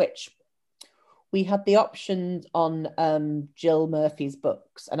Worst Witch. We had the option on Jill Murphy's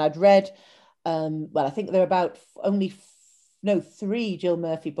books, and I'd read, I think there are about three Jill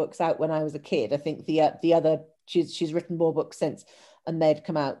Murphy books out when I was a kid. I think the other, she's written more books since, and they'd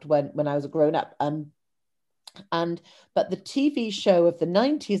come out when I was a grown up. But the TV show of the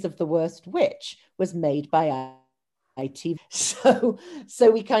 90s of The Worst Witch was made by ITV. So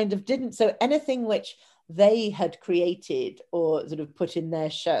we kind of didn't. So anything which they had created or sort of put in their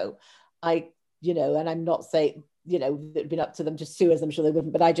show. And I'm not saying, it'd been up to them to sue us, I'm sure they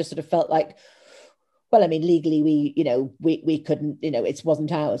wouldn't, but I just sort of felt like, well, I mean, legally, we couldn't, it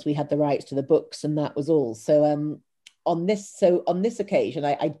wasn't ours. We had the rights to the books, and that was all. So on this occasion,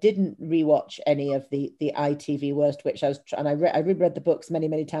 I didn't rewatch any of the ITV Worst Witch. I reread the books many,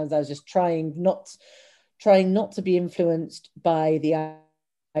 many times. I was just trying not to be influenced by the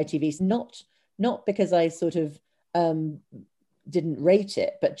ITV, not because I sort of didn't rate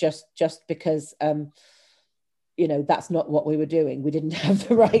it, but just because that's not what we were doing. We didn't have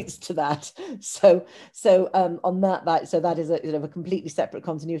the rights to that. So on that is a completely separate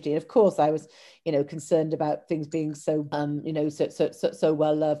continuity. And of course, I was concerned about things being so so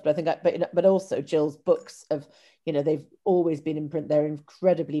well loved. But I think, but also Jill's books they've always been in print. They're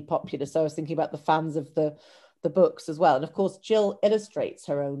incredibly popular. So I was thinking about the fans of the books as well. And of course, Jill illustrates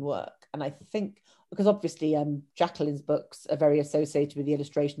her own work, and I think, because obviously Jacqueline's books are very associated with the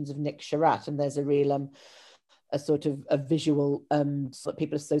illustrations of Nick Sherratt, and there's a real a sort of a visual sort of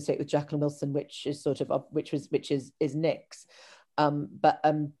people associate with Jacqueline Wilson, which is Nick's. But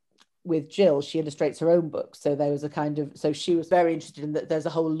with Jill, she illustrates her own books. So there was so she was very interested in that. There's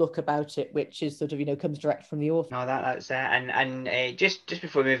a whole look about it, which is sort of, comes direct from the author. No, that's it. And just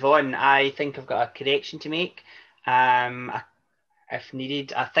before we move on, I think I've got a correction to make. If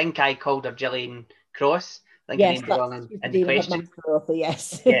needed, I think I called her Gillian Cross. I think yes, I wrong in the question. Author,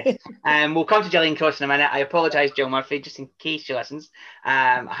 yes. Yes. We'll come to Gillian Cross in a minute. I apologise, Jill Murphy, just in case she listens.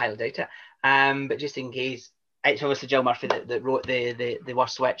 I highly doubt it. But just in case, it's obviously Jill Murphy that wrote the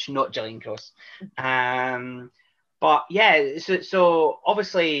Worst Witch, not Gillian Cross. But yeah, so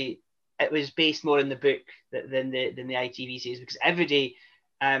obviously it was based more in the book than the ITV series, because everybody,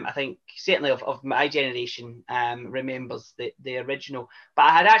 I think certainly of my generation, remembers the original. But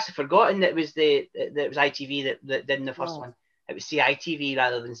I had actually forgotten that it was ITV that did the first one. It was CITV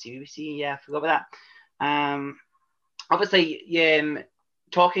rather than CBBC. Yeah, I forgot about that. Obviously,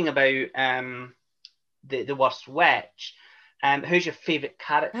 talking about the Worst Witch. Who's your favourite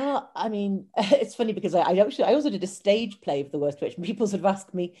character? I mean, it's funny because I also did a stage play of the Worst Witch, and people sort of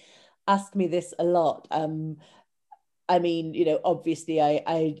ask me this a lot. I mean, obviously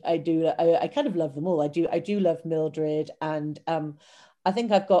I kind of love them all. I do love Mildred, and I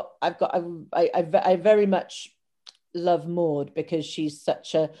think I very much love Maud, because she's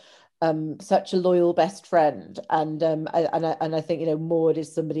such a loyal best friend, and I think Maud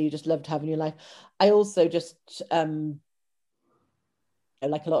is somebody you just love to have in your life. I also just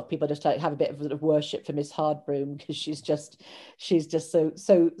like a lot of people, just like have a bit of sort of worship for Miss Hardbroom, because she's just so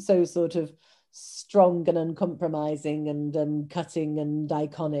sort of strong and uncompromising and cutting and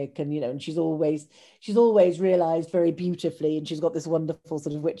iconic, and and she's always realized very beautifully, and she's got this wonderful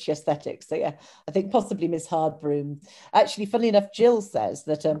sort of witchy aesthetic. So yeah, I think possibly Miss Hardbroom. Actually, funnily enough, Jill says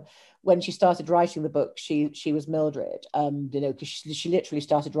that when she started writing the book, she was Mildred, because she literally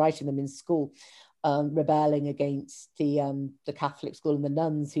started writing them in school, rebelling against the Catholic school and the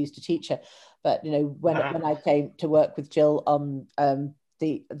nuns who used to teach her. But when I came to work with Jill on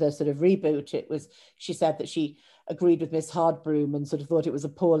the sort of reboot, she said that she agreed with Miss Hardbroom and sort of thought it was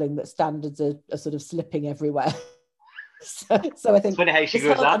appalling that standards are sort of slipping everywhere. so I think it's funny how she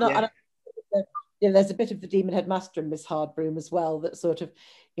goes up. There's a bit of the Demon Headmaster in Miss Hardbroom as well, that sort of,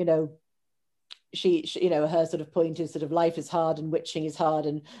 she her sort of point is sort of life is hard and witching is hard,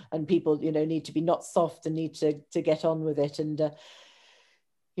 and people need to be not soft and need to get on with it, and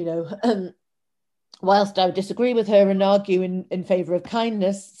whilst I would disagree with her and argue in favor of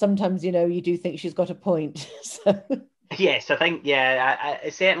kindness, sometimes you do think she's got a point. So. Yes, I think I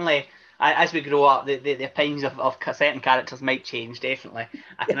certainly, as we grow up, the opinions of certain characters might change. Definitely,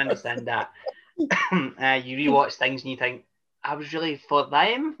 I can understand that. You rewatch things and you think, I was really for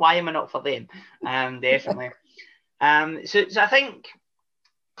them. Why am I not for them? Definitely. So I think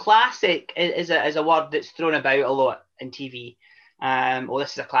classic is a word that's thrown about a lot in TV.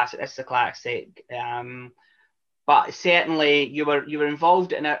 This is a classic. This is a classic. But certainly you were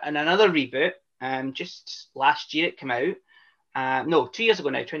involved in another reboot. Just last year it came out. No, 2 years ago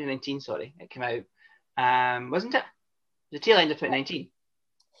now, 2019. Sorry, it came out. Wasn't it? The tail end of 2019.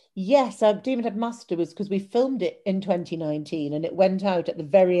 Yes, Demon Headmaster was, because we filmed it in 2019 and it went out at the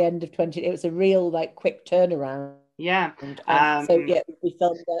very end of 20. It was a real quick turnaround. Yeah. So yeah, we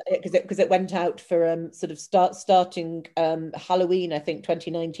filmed it because it went out for sort of starting Halloween, I think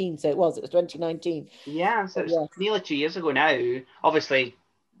 2019. So it was 2019. Yeah, so it's nearly 2 years ago now. Obviously,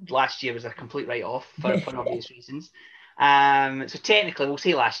 last year was a complete write-off for obvious reasons. So technically, we'll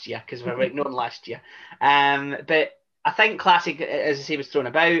say last year because we're ignoring last year. But I think classic, as I say, was thrown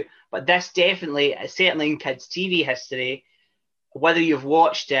about, but this definitely, certainly in kids' TV history, whether you've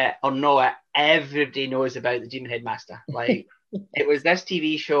watched it or not, everybody knows about the Demon Headmaster. Like, it was this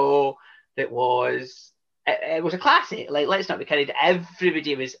TV show that was, it was a classic. Like, let's not be kidding.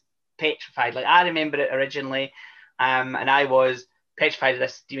 Everybody was petrified. Like, I remember it originally, and I was petrified of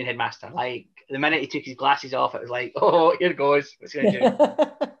this Demon Headmaster. Like, the minute he took his glasses off, it was like, oh, here goes. What's he going to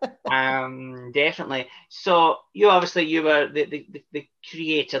do? Definitely. So you obviously, you were the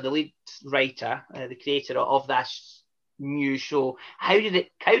creator, the lead writer, the creator of this new show. How did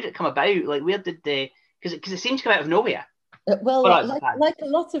it come about? Like, where did because it seemed to come out of nowhere. Well, like a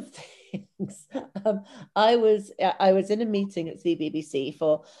lot of things, I was in a meeting at the BBC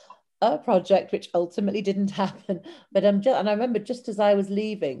for a project which ultimately didn't happen. But and I remember just as I was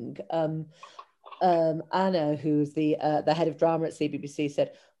leaving, Anna, who's the head of drama at CBBC,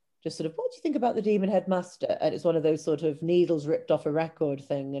 said, just sort of, what do you think about the Demon Headmaster? And it's one of those sort of needles ripped off a record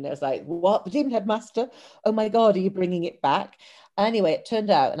thing. And it was like, what? The Demon Headmaster? Oh my God, are you bringing it back? Anyway, it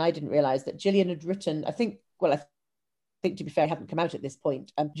turned out, and I didn't realize that Gillian had written, I think to be fair, it hadn't come out at this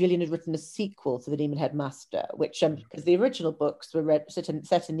point. Gillian had written a sequel to The Demon Headmaster, which, because the original books were set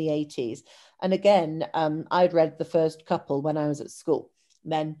in the 80s. And again, I'd read the first couple when I was at school.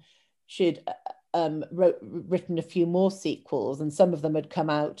 Then she'd written a few more sequels, and some of them had come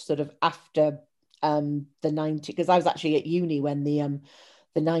out sort of after the 90s, because I was actually at uni when the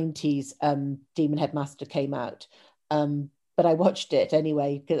 90s Demon Headmaster came out. But I watched it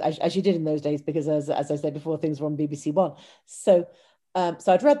anyway, as you did in those days, because as I said before, things were on BBC One. So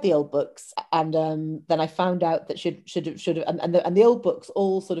I'd read the old books, and then I found out that should have, and the old books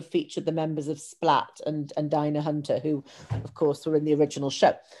all sort of featured the members of Splat and Dinah Hunter, who, of course, were in the original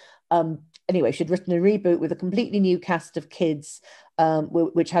show. Anyway, she'd written a reboot with a completely new cast of kids,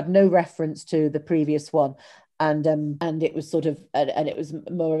 which had no reference to the previous one. And it was sort of, and it was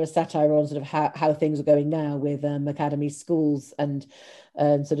more of a satire on sort of how things are going now with academy schools and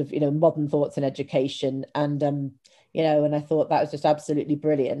sort of, modern thoughts in education. And, and I thought that was just absolutely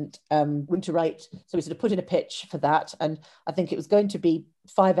brilliant. Went to write, so we sort of put in a pitch for that. And I think it was going to be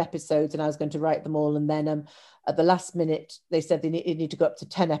 5 episodes, and I was going to write them all. And then at the last minute, they said they need to go up to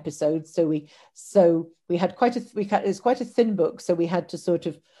 10 episodes. So we had it was quite a thin book. So we had to sort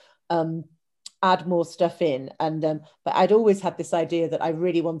of, add more stuff in, and but I'd always had this idea that I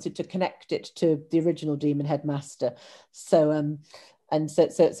really wanted to connect it to the original Demon Headmaster. So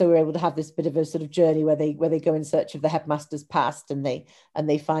so we're able to have this bit of a sort of journey where they go in search of the headmaster's past, and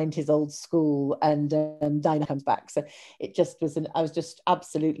they find his old school, and Dinah comes back. So it just was I was just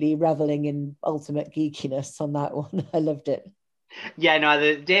absolutely reveling in ultimate geekiness on that one. I loved it. Yeah,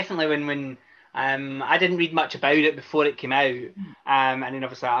 no, definitely when I didn't read much about it before it came out, and then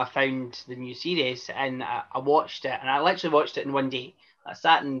obviously I found the new series, and I watched it, and I literally watched it in one day. I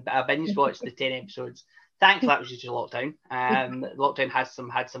sat and I binge watched the 10 episodes. Thankfully, that was due to lockdown. Lockdown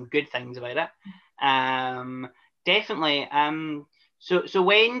had some good things about it. Definitely. So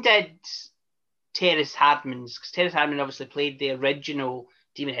when did Terrace Hardman's, because Terrace Hardman obviously played the original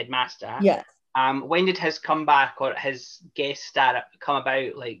Demon Headmaster. Yes. When did his comeback or his guest star come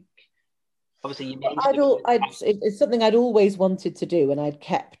about? Like, obviously you mentioned it's something I'd always wanted to do, and I'd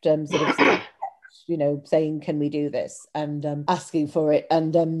kept sort of saying, can we do this, and asking for it,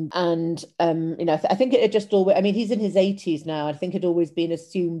 and I think it had just always, I mean, he's in his 80s now. I think it had always been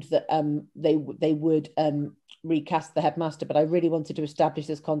assumed that they would recast the headmaster, but I really wanted to establish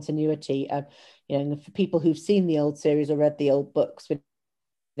this continuity. For people who've seen the old series or read the old books,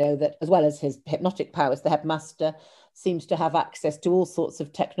 that as well as his hypnotic powers, the headmaster seems to have access to all sorts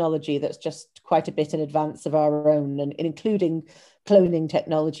of technology that's just quite a bit in advance of our own, and including cloning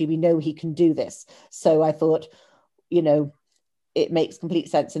technology. We know he can do this. So I thought, it makes complete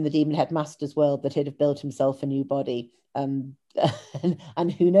sense in the Demon Headmaster's world that he'd have built himself a new body. And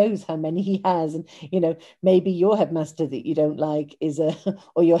who knows how many he has, and maybe your headmaster that you don't like is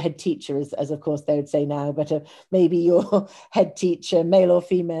or your head teacher, as of course they would say now, but maybe your head teacher, male or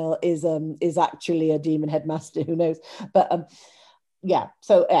female, is actually a demon headmaster. Who knows? But yeah,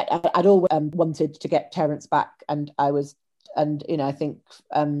 so I'd always wanted to get Terence back, and I think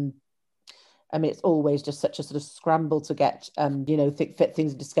it's always just such a sort of scramble to get fit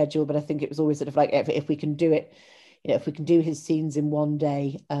things into schedule, but I think it was always sort of like, if we can do it, if we can do his scenes in one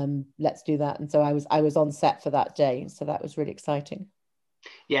day, let's do that. And so I was on set for that day, so that was really exciting.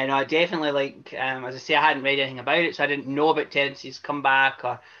 Yeah, no, I definitely as I say, I hadn't read anything about it, so I didn't know about Terence's comeback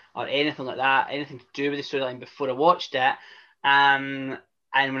or anything like that, anything to do with the storyline before I watched it. And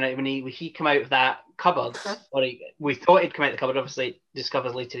when he came out of that cupboard, or we thought he'd come out of the cupboard, obviously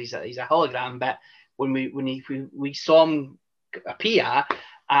discovers later he's a hologram, but when we saw him appear,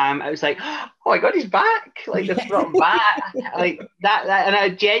 I was like, oh my God, he's back! Like they've brought him back, like that. And I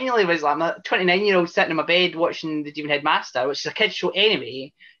genuinely was like, I'm a 29-year-old sitting in my bed watching the Demon Headmaster, which is a kids show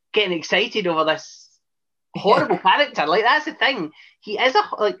anyway, getting excited over this horrible character. Like that's the thing. He is a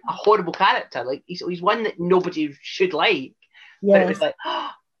horrible character. Like he's one that nobody should like. Yes. But it was like, oh,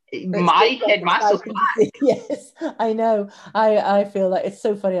 my Headmaster's back. Yes, I know. I feel like it's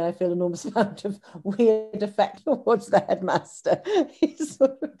so funny. I feel an enormous amount of weird affect towards the Headmaster,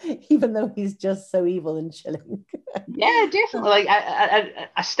 even though he's just so evil and chilling. Yeah, definitely. Like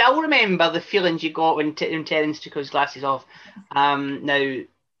I still remember the feelings you got when Terence took his glasses off. Now,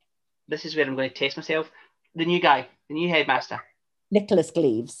 this is where I'm going to test myself. The new guy, the new Headmaster. Nicholas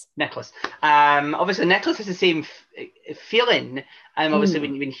Gleaves. Nicholas. Obviously, Nicholas has the same feeling. Obviously,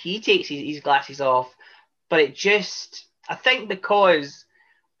 when he takes his glasses off, but it just, I think because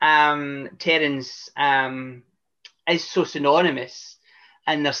Terence is so synonymous,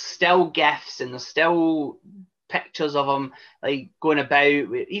 and there's still gifs and there's still pictures of him like going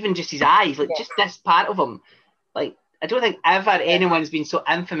about, even just his eyes, like just this part of him, like. I don't think ever anyone's been so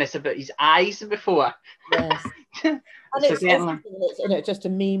infamous about his eyes before. Yes. And it's just a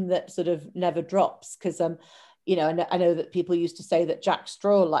meme that sort of never drops because, you know, and I know that people used to say that Jack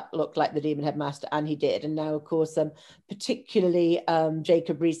Straw looked like the Demon Headmaster, and he did. And now, of course, particularly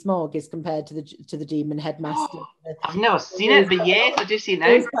Jacob Rees-Mogg is compared to the Demon Headmaster. I've never seen it, but yes, I do see it now.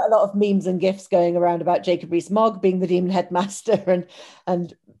 There's quite a lot of memes and gifs going around about Jacob Rees-Mogg being the Demon Headmaster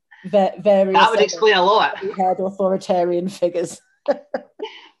and various that would explain a lot. Head authoritarian figures.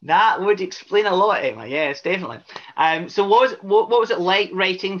 That would explain a lot, Emma. Yes, definitely. So what was it like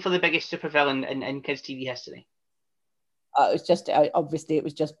writing for the biggest supervillain in kids' TV history? It was just obviously it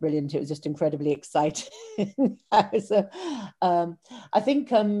was just brilliant. It was just incredibly exciting. I think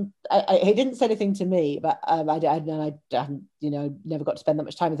he didn't say anything to me, but I never got to spend that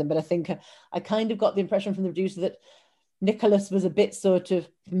much time with him. But I think I kind of got the impression from the producer that Nicholas was a bit sort of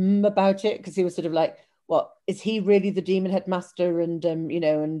about it, because he was sort of like, what, is he really the Demon Headmaster? And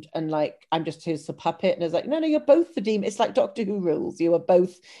and like, I'm just his puppet. And I was like, no, you're both the demon. It's like Doctor Who rules. You are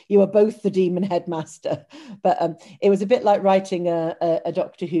both the Demon Headmaster. But it was a bit like writing a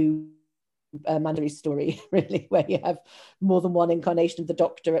Doctor Who Mandarin story, really, where you have more than one incarnation of the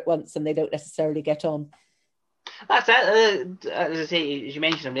Doctor at once, and they don't necessarily get on. That's it. As I say, as you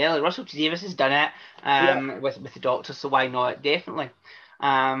mentioned him earlier, Russell T Davies has done it with the Doctor, so why not? Definitely.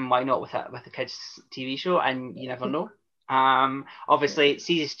 Why not with a kids' TV show? And you never know. Obviously,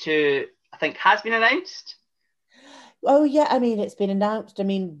 season 2, I think, has been announced. Oh yeah, I mean, it's been announced. I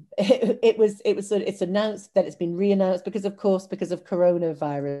mean, it's announced that it's been re-announced because of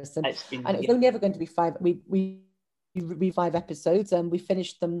coronavirus, and it was only ever going to be 5. We 5 episodes, and we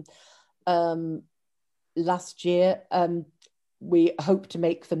finished them last year. We hope to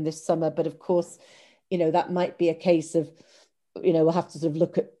make them this summer, but of course, that might be a case of, we'll have to sort of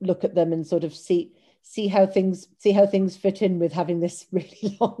look at them and sort of see how things fit in with having this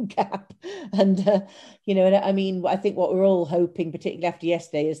really long gap. And I mean, I think what we're all hoping, particularly after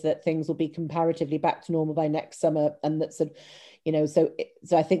yesterday, is that things will be comparatively back to normal by next summer, and that's so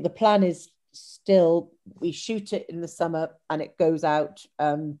I think the plan is still we shoot it in the summer and it goes out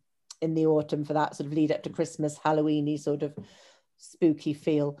in the autumn for that sort of lead up to Christmas, Halloween-y sort of spooky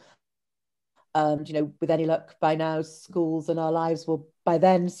feel. With any luck, by now schools and our lives will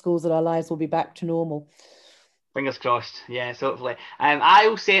be back to normal. Fingers crossed. Yes, hopefully. I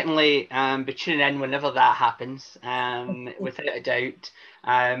will certainly be tuning in whenever that happens. Without a doubt.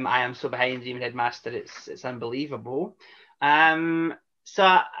 I am so behind Demon Headmaster. It's unbelievable. So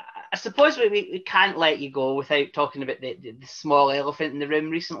I suppose we can't let you go without talking about the small elephant in the room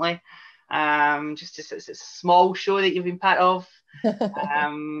recently. It's a small show that you've been part of.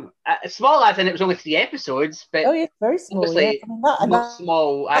 Small as in it was only 3 episodes, but very small. Yeah. Not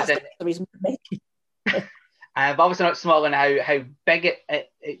small as in the reason for making it. But obviously not small in how big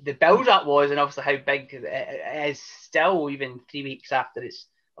the build up was, and obviously how big it is still, even 3 weeks after it's.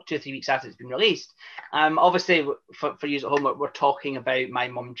 2 or 3 weeks after it's been released. Obviously, for you at home, we're talking about My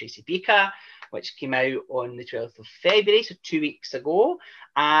Mum, Tracy Beaker, which came out on the 12th of February, so 2 weeks ago.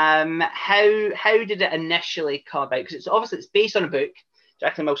 How did it initially come about? Because it's based on a book.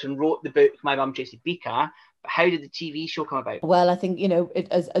 Jacqueline Wilson wrote the book My Mum, Tracy Beaker. But how did the TV show come about? Well, I think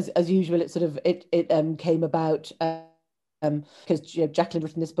as usual, it came about. Because Jacqueline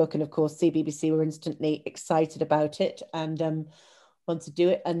written this book, and of course CBBC were instantly excited about it and want to do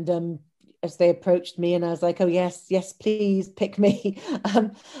it, and as they approached me, and I was like, oh yes, please pick me.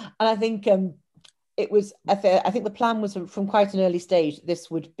 And I think it was I think the plan was from quite an early stage this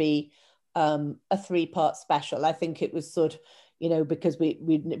would be a 3-part special. I think it was sort of, you know, because we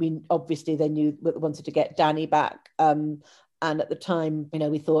obviously they knew wanted to get Danny back, and at the time, you know,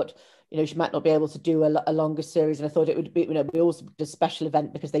 we thought, you know, she might not be able to do a longer series, and I thought it would be, you know, we also did a special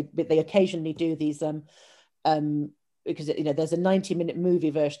event because they occasionally do these because, you know, there's a 90-minute movie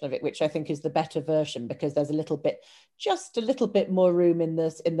version of it, which I think is the better version, because there's just a little bit more room in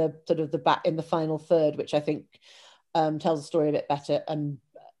the sort of the back, in the final third, which I think tells the story a bit better. And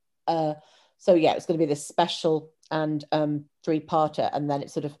so yeah, it's going to be this special and 3-parter, and then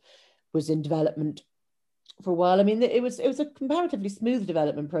it sort of was in development for a while. I mean, it was a comparatively smooth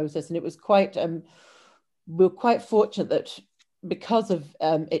development process, and it was quite we were quite fortunate that because of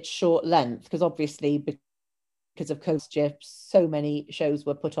its short length, because obviously because of COVID, so many shows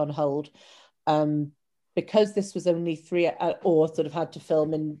were put on hold. Because this was only 3, or sort of had to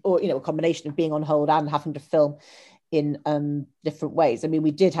film in, or, you know, a combination of being on hold and having to film in different ways. I mean,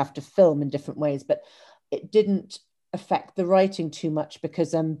 we did have to film in different ways, but it didn't affect the writing too much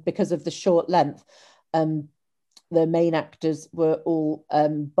because of the short length. The main actors were all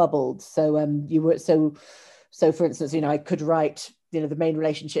bubbled, so for instance, you know, I could write, you know, the main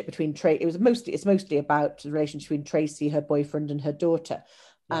relationship between it's mostly about the relationship between Tracy, her boyfriend, and her daughter.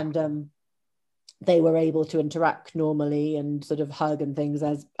 Yeah. And they were able to interact normally and sort of hug and things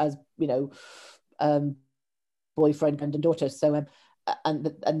as you know, boyfriend and daughter. So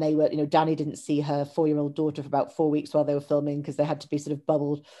and they were, you know, Danny didn't see her 4-year-old daughter for about 4 weeks while they were filming because they had to be sort of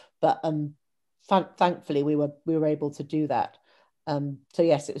bubbled. But thankfully we were able to do that. So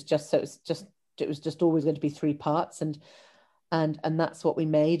yes, it was just always going to be 3 parts, and that's what we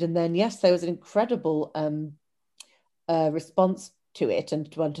made. And then yes, there was an incredible response to it, and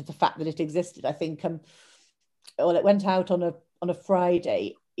to the fact that it existed. I think well, it went out on a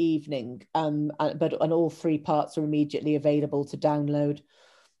Friday evening, but all 3 parts were immediately available to download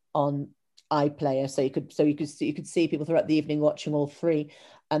on iPlayer, so you could see people throughout the evening watching all 3,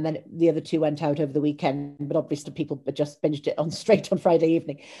 and then the other 2 went out over the weekend, but obviously people just binged it straight on Friday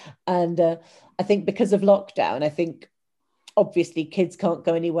evening. And I think because of lockdown, I think obviously kids can't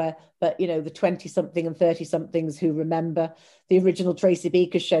go anywhere, but, you know, the 20-something and 30-somethings who remember the original Tracy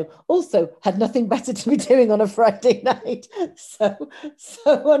Beaker show also had nothing better to be doing on a Friday night. So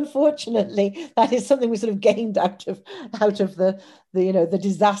unfortunately, that is something we sort of gained out of the you know, the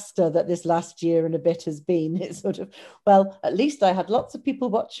disaster that this last year and a bit has been. It's sort of, well, at least I had lots of people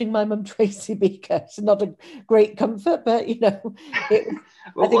watching my mum Tracy Beaker. It's not a great comfort, but, you know,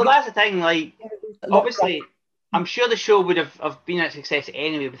 well, that's the thing. Like, obviously, I'm sure the show would have been a success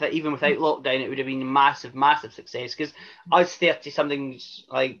anyway. Even without lockdown, it would have been a massive success, because us 30-somethings,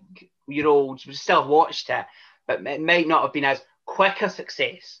 like, year olds would still have watched it, but it might not have been as quick a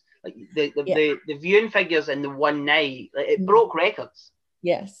success. Like the viewing figures in the one night, like, it broke records.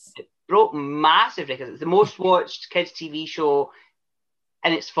 Yes, it broke massive records. It's the most watched kids TV show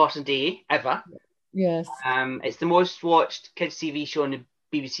in its first day ever. Yes. It's the most watched kids TV show on the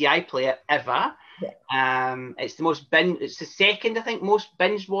BBC iPlayer ever. Yeah. It's the second, I think, most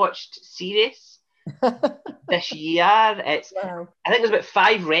binge watched series this year. Wow. I think there's about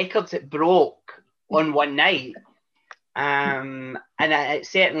 5 records it broke on one night. And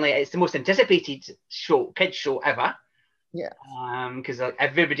it's the most anticipated kids show ever. Yeah. Because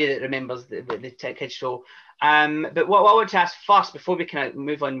everybody that remembers the kids show. But what I want to ask first, before we kind of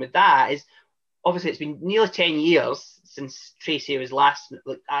move on with that, is obviously it's been nearly 10 years since Tracy was last,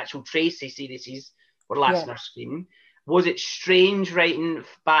 like, actual Tracy series were last on our screen. Was it strange writing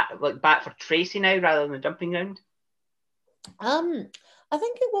back for Tracy now rather than the Dumping Ground? I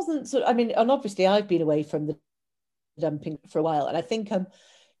think it wasn't I mean, and obviously I've been away from the Dumping for a while, and I think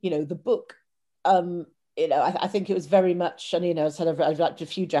you know, the book, you know, I think it was very much, and, you know, I've read a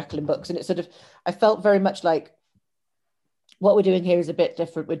few Jacqueline books, and it sort of, I felt very much like what we're doing here is a bit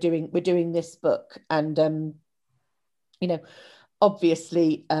different. We're doing this book, and you know,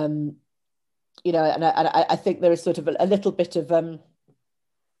 obviously, you know, and I think there is sort of a little bit of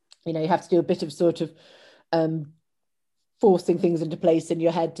you know, you have to do a bit of sort of forcing things into place in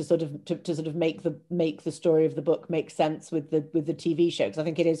your head to sort of make the story of the book make sense with the TV show, because I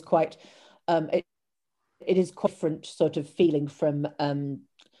think it is quite it is quite different sort of feeling from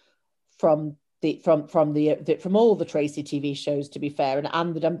all the Tracy TV shows, to be fair,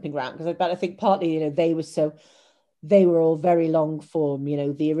 and the Dumping Ground, because I think partly, you know, they were all very long form. You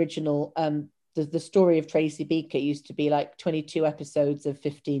know, the original the story of Tracy Beaker used to be like 22 episodes of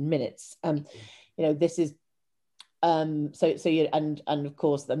 15 minutes. You know, this is so you, and of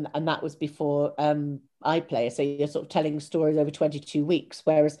course, and that was before iPlayer, so you're sort of telling stories over 22 weeks,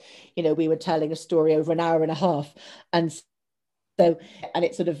 whereas, you know, we were telling a story over an hour and a half, and So, and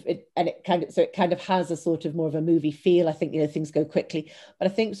it sort of it kind of has a sort of more of a movie feel. I think, you know, things go quickly, but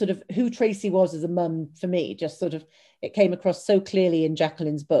I think sort of who Tracy was as a mum for me just sort of, it came across so clearly in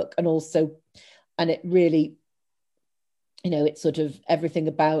Jacqueline's book, and also, and it really, you know, it's sort of everything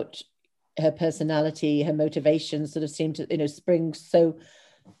about her personality, her motivations sort of seem to, you know, spring so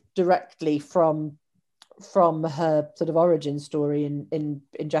directly from her sort of origin story in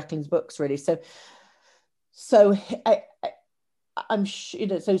Jacqueline's books, really. So I'm you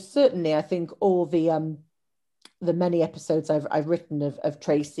know, so certainly I think all the many episodes I've written of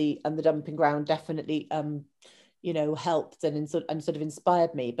Tracy and the Dumping Ground definitely you know, helped and sort of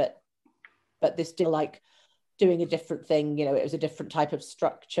inspired me, but this still like doing a different thing, you know, it was a different type of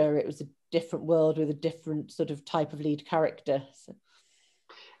structure, it was a different world with a different sort of type of lead character. So.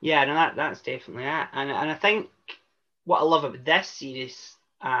 Yeah, no, that's definitely it. And I think what I love about this series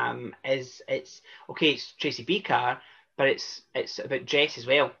is it's okay, it's Tracy Beaker, but it's about Jess as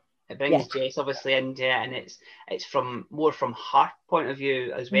well. It brings Jess obviously into it, and it's from more from her point of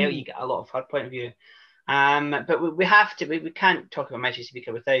view as well. You get a lot of her point of view. But we have to we can't talk about My Tracy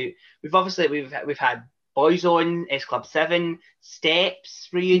Beaker without we've had Boyzone, S Club 7, Steps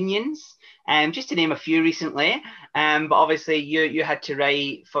reunions, just to name a few recently. But obviously you had to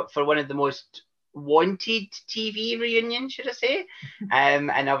write for one of the most wanted TV reunions, should I say?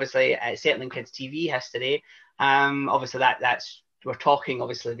 And obviously certainly in kids TV history. Obviously that's we're talking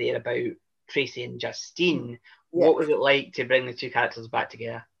obviously there about Tracy and Justine. Yeah. What was it like to bring the two characters back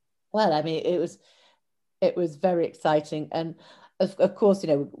together? Well, I mean, it was very exciting, and of course, you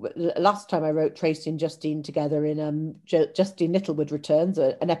know, last time I wrote Tracy and Justine together in Justine Littlewood Returns,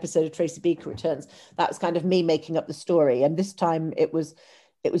 an episode of Tracy Beaker Returns. That was kind of me making up the story, and this time it was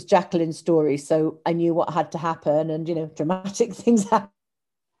Jacqueline's story, so I knew what had to happen, and you know, dramatic things happen.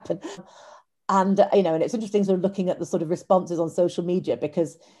 And you know, and it's interesting sort of looking at the sort of responses on social media,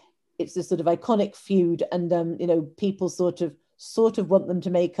 because it's this sort of iconic feud, and you know, people sort of want them to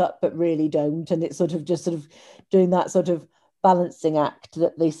make up but really don't, and it's sort of just sort of doing that sort of balancing act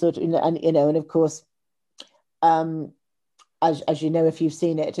that they sort of, you know, and of course, as you know, if you've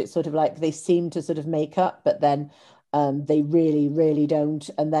seen it, it's sort of like they seem to sort of make up, but then they really don't,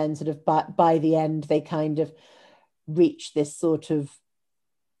 and then sort of by the end they kind of reach this sort of,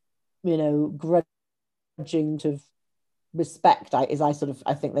 you know, grudging to respect. I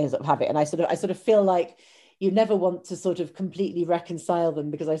think they sort of have it, and I sort of feel like you never want to sort of completely reconcile them,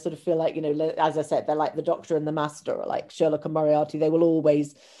 because I sort of feel like, you know, as I said, they're like the Doctor and the Master, or like Sherlock and Moriarty. They will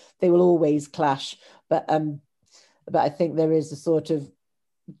always clash, but I think there is a sort of,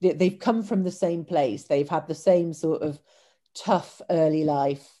 they've come from the same place. They've had the same sort of tough early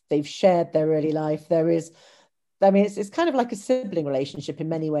life. They've shared their early life. There is, I mean, it's kind of like a sibling relationship in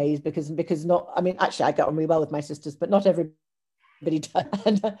many ways, because not, I mean, actually I got on really well with my sisters, but not everybody does.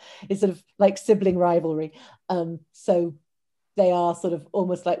 And it's sort of like sibling rivalry. So they are sort of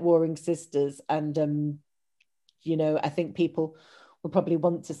almost like warring sisters. And, you know, I think people will probably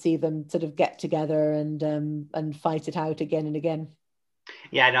want to see them sort of get together and fight it out again and again.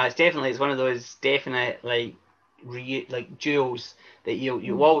 Yeah, no, it's one of those definite like duels that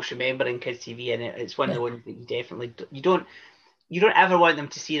you always remember in kids TV, and it's one of the ones that you definitely you don't ever want them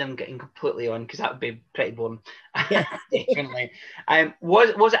to see them getting completely on, because that would be pretty boring. Yes. Definitely.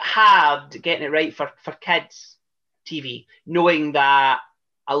 Was it hard getting it right for kids TV, knowing that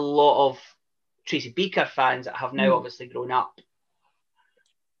a lot of Tracy Beaker fans that have now obviously grown up?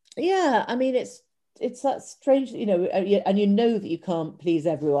 Yeah, I mean, it's that strange, you know, and you know that you can't please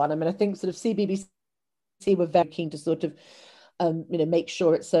everyone. I mean, I think sort of CBBC were very keen to sort of, you know, make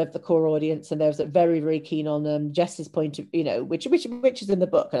sure it served the core audience, and there was a very keen on Jess's point of, you know, which is in the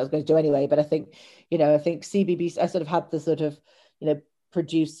book, and I was going to do anyway. But I think, you know, I think CBBC, I sort of had the sort of, you know,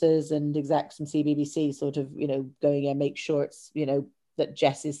 producers and execs from CBBC sort of, you know, going, yeah, make sure it's, you know, that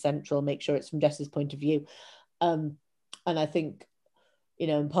Jess is central, make sure it's from Jess's point of view. And I think, you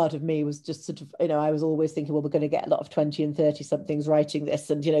know, and part of me was just sort of, you know, I was always thinking, well, we're going to get a lot of 20 and 30 somethings writing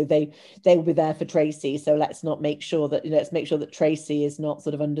this, and, you know, they will be there for Tracy. So let's not make sure that, you know, let's make sure that Tracy is not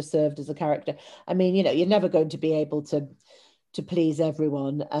sort of underserved as a character. I mean, you know, you're never going to be able to please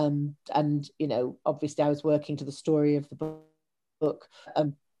everyone. And, you know, obviously I was working to the story of the book.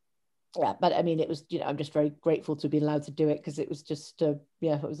 Yeah, but I mean, it was, you know, I'm just very grateful to be allowed to do it, because it was just,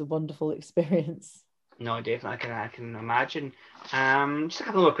 yeah, it was a wonderful experience. No, definitely, I can imagine. Just a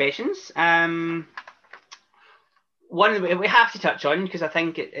couple more questions. One we have to touch on, because I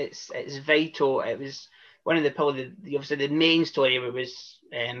think it's vital. It was one of the probably obviously the main story was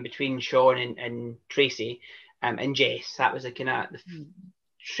between Sean and Tracy, and Jess. That was the kind of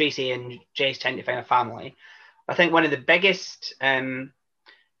Tracy and Jess trying to find a family. I think one of the biggest, some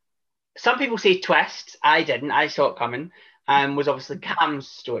people say twist, I didn't, I saw it coming, was obviously Cam's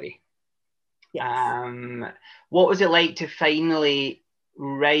story. Yes. What was it like to finally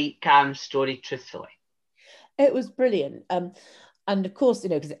write Cam's story truthfully? It was brilliant. And of course,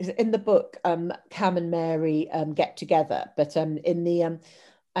 because in the book, Cam and Mary get together, but in the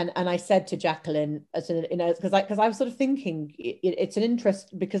and I said to Jacqueline, as because I was sort of thinking it's an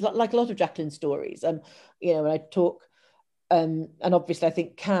interest, because like a lot of Jacqueline's stories, when I talk, and obviously I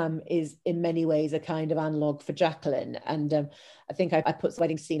think Cam is in many ways a kind of analog for Jacqueline, and I think I put the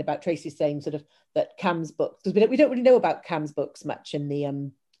wedding scene about Tracy saying sort of that Cam's books, because we don't really know about Cam's books much in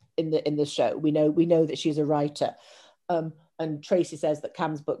the show. We know that she's a writer. And Tracy says that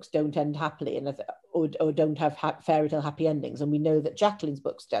Cam's books don't end happily, or don't have fairy tale happy endings, and we know that Jacqueline's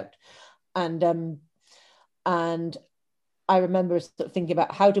books don't. And I remember sort of thinking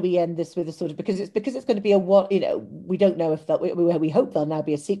about how do we end this with a sort of, because it's going to be we don't know if we hope there'll now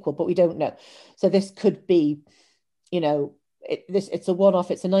be a sequel, but we don't know. So this could be, it's a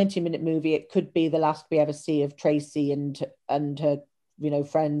one-off. It's a 90-minute movie. It could be the last we ever see of Tracy and her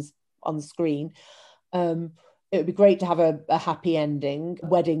friends on the screen. It would be great to have a happy ending,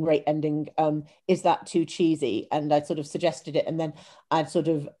 wedding rate ending. Is that too cheesy? And I'd sort of suggested it, and then I'd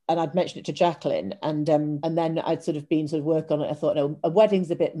mentioned it to Jacqueline, and then I'd sort of been work on it. I thought, no, a wedding's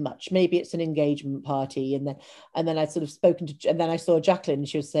a bit much. Maybe it's an engagement party, and then I'd sort of spoken to, and then I saw Jacqueline, and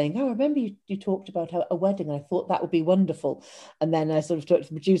she was saying, oh, I remember you talked about a wedding, and I thought that would be wonderful. And then I sort of talked to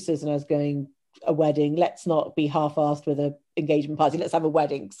the producers, and I was going, a wedding, let's not be half-assed with a engagement party, let's have a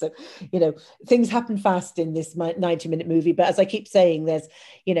wedding. So things happen fast in this 90-minute movie, but as I keep saying, there's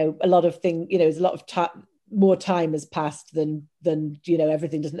a lot of things, there's a lot of time, more time has passed than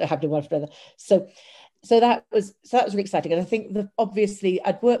everything doesn't happen one after another. So that was really exciting. And I think that obviously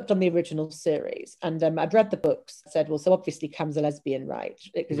I'd worked on the original series, and I'd read the books, said, well, so obviously Cam's a lesbian, right?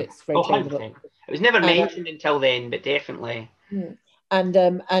 Because it's very clear in the book. It was never mentioned until then, but definitely. And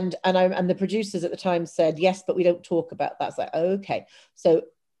the producers at the time said, yes, but we don't talk about that. It's like, oh, okay. So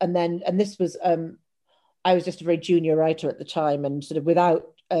and this was I was just a very junior writer at the time, and sort of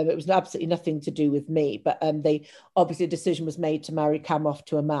without it was absolutely nothing to do with me, but they obviously a decision was made to marry Cam off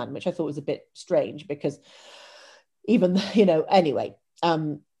to a man, which I thought was a bit strange, because even anyway,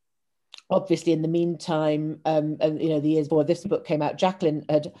 obviously in the meantime, and the years before this book came out, Jacqueline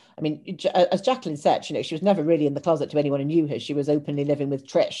had, as Jacqueline said, she was never really in the closet to anyone who knew her. She was openly living with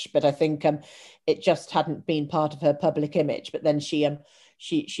Trish, but I think it just hadn't been part of her public image. But then she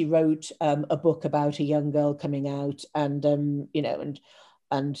wrote a book about a young girl coming out, and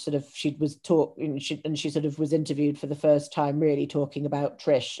and sort of she sort of was interviewed for the first time, really talking about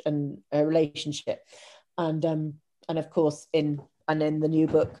Trish and her relationship, and of course in the new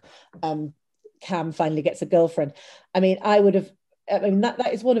book, Cam finally gets a girlfriend. That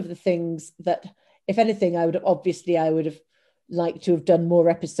is one of the things that, if anything, I would have liked to have done more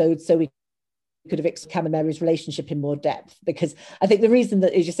episodes so we could have explored Cam and Mary's relationship in more depth. Because I think the reason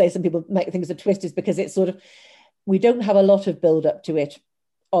that, as you say, some people make things a twist is because it's sort of, we don't have a lot of build up to it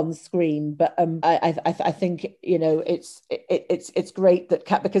on screen, but I think it's great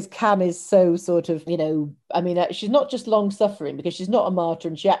that because Cam is so sort of she's not just long suffering, because she's not a martyr,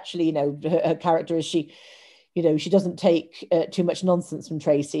 and she actually her character is she doesn't take too much nonsense from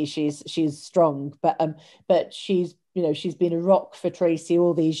Tracy. She's strong, but she's she's been a rock for Tracy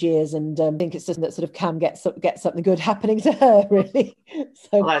all these years, and I think it's just that sort of Cam gets something good happening to her, really.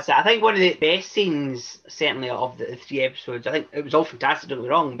 Well, that's it. I think one of the best scenes, certainly of the 3 episodes, I think it was all fantastic, don't get me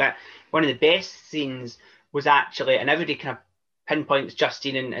wrong, but one of the best scenes was actually, and everybody kind of pinpoints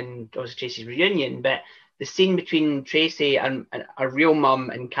Justine and also Tracy's reunion, but the scene between Tracy and her real mum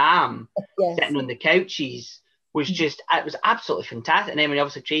and Cam, yes, sitting on the couches, was just, it was absolutely fantastic. And then when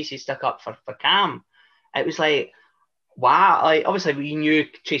obviously Tracy stuck up for Cam, it was like, wow, like obviously we knew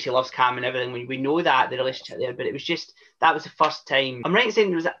Tracy loves Cam and everything. We know that the relationship there, but it was just, that was the first time. I'm right in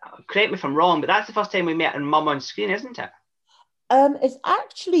saying, correct me if I'm wrong, but that's the first time we met her mum on screen, isn't it? It's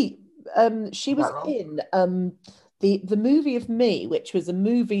actually she was in the movie of Me, which was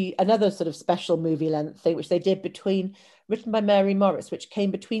another sort of special movie length thing, which they did written by Mary Morris, which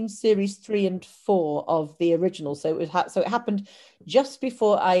came between series 3 and 4 of the original. So it happened just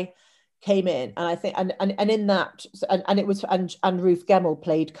before I came in, and I think and in that, and it was, and Ruth Gemmell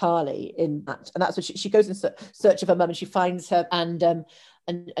played Carly in that, and that's what she goes in search of her mum, and she finds her, and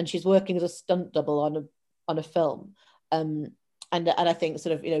she's working as a stunt double on a film, and I think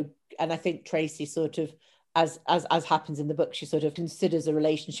sort of and I think Tracy sort of, as happens in the book, she sort of considers a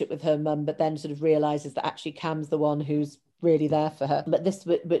relationship with her mum, but then sort of realizes that actually Cam's the one who's really there for her. But this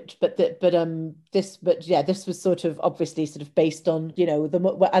was sort of obviously sort of based on, you know,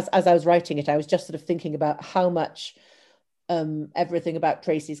 as I was writing it, I was just sort of thinking about how much everything about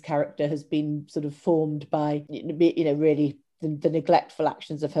Tracy's character has been sort of formed by, you know, really the neglectful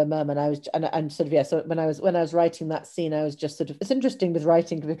actions of her mum. And I was and sort of, yeah, so when I was writing that scene, I was just sort of, it's interesting with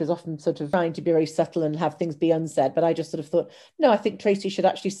writing because often sort of trying to be very subtle and have things be unsaid, but I just sort of thought, no, I think Tracy should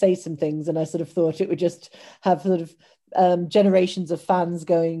actually say some things. And I sort of thought it would just have sort of generations of fans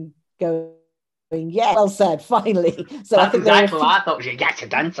going, yeah, well said, finally. So That's I think exactly what I thought. You get a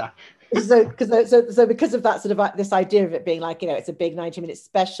dancer. So because of that sort of this idea of it being like, you know, it's a big 90-minute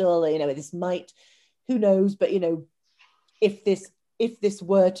special, you know, this might, who knows, but, you know, if this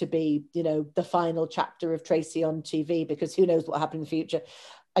were to be, you know, the final chapter of Tracy on TV, because who knows what happened in the future,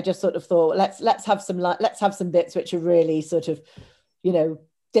 I just sort of thought, let's have some bits which are really sort of, you know,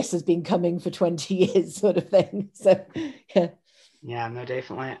 this has been coming for 20 years sort of thing. So yeah. Yeah, no,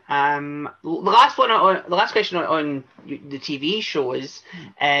 definitely. The last question on the TV shows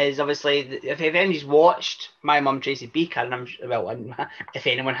is obviously, if anybody's watched My Mum Tracy Beaker, and if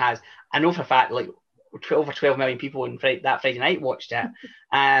anyone has, I know for a fact like over 12 million people on that Friday night watched it.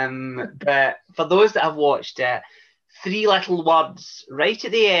 But for those that have watched it, 3 little words right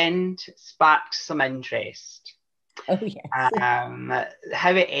at the end sparked some interest. Oh yes.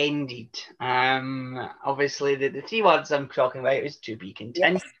 How it ended. Obviously the 3 words I'm talking about is to be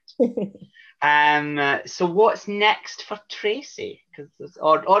continued. Yes. So what's next for Tracy?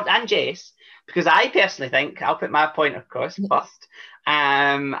 And Jess? Because I personally think, I'll put my point across first.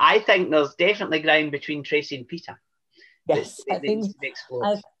 I think there's definitely ground between Tracy and Peter. Yes, I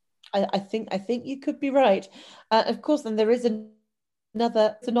think you could be right. Of course, then there is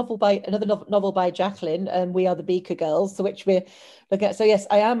another novel by Jacqueline, We Are the Beaker Girls, so which we're looking at. So yes,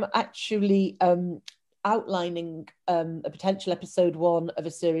 I am actually outlining a potential episode 1 of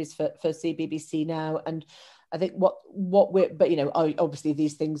a series for CBBC now, and I think what we're, but you know, obviously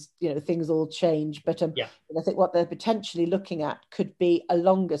these things, you know, things all change, but I think what they're potentially looking at could be a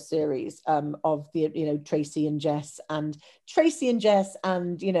longer series of the, you know, Tracy and Jess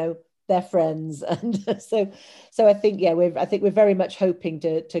and you know, their friends, and so I think we're very much hoping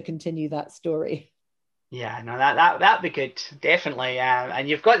to continue that story. Yeah, no, that'd be good, definitely. And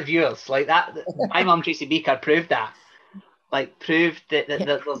you've got the viewers like that. My Mum Tracy Beaker proved that. Like proved that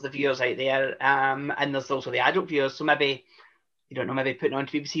there's the viewers out there, and there's also the adult viewers. So maybe, you don't know, maybe putting on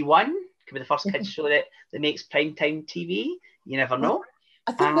to BBC One could be the first kids show that makes primetime TV. You never know.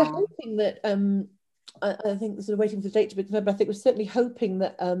 I think we're hoping that I think sort of waiting for the date to be confirmed, but I think we're certainly hoping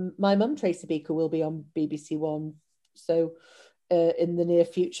that My Mum Tracy Beaker will be on BBC One. So in the near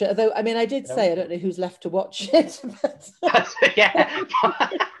future, although I mean, I did say I don't know who's left to watch it. Yeah,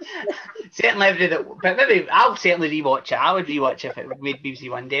 certainly but maybe I'll certainly rewatch it. I would rewatch it if it made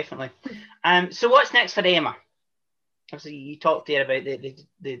BBC One, definitely. So what's next for Emma? Obviously, you talked there about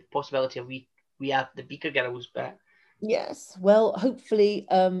the possibility of we have the Beaker Girls, but yes, well, hopefully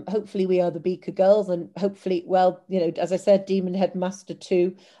We Are the Beaker Girls, and hopefully, well, you know, as I said, Demon Headmaster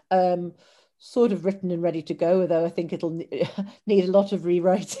 2. Sort of written and ready to go, though I think it'll need a lot of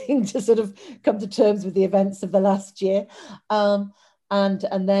rewriting to sort of come to terms with the events of the last year. And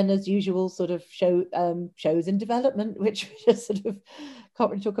then, as usual, sort of shows in development, which we just sort of can't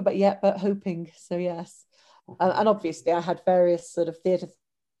really talk about yet, but hoping. So yes, and obviously I had various sort of theatre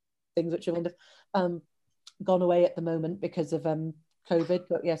things which have kind of gone away at the moment because of COVID.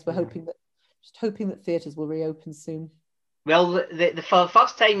 But yes, we're hoping that theatres will reopen soon. Well, for the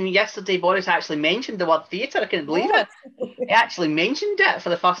first time yesterday, Boris actually mentioned the word theatre. I couldn't believe it. He actually mentioned it for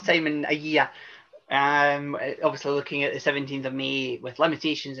the first time in a year. Obviously looking at the 17th of May with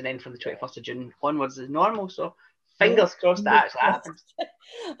limitations, and then from the 21st of June onwards is normal. So fingers crossed that actually happens.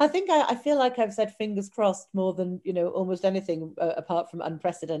 I think I feel like I've said fingers crossed more than, you know, almost anything apart from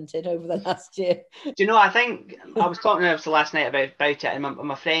unprecedented over the last year. Do you know, I think I was talking to her last night about it, and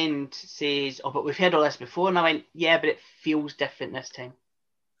my friend says, "Oh, but we've heard all this before," and I went, "Yeah, but it feels different this time."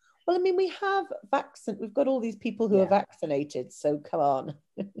 Well, I mean, we've got all these people who are vaccinated, so come on.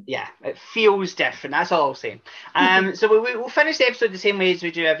 Yeah, it feels different. That's all I'll say. So we'll finish the episode the same way as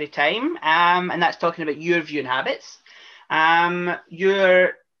we do every time, and that's talking about your viewing habits.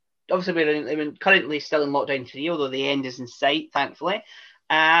 You're obviously we're currently still in lockdown 3, although the end is in sight, thankfully.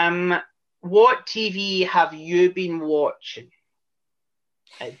 What TV have you been watching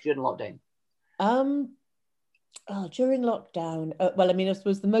during lockdown? During lockdown, well, I mean, I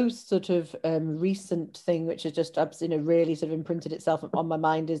suppose the most sort of recent thing, which has just, you know, really sort of imprinted itself on my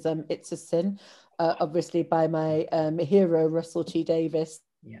mind, is It's a Sin, obviously by my hero Russell T Davies.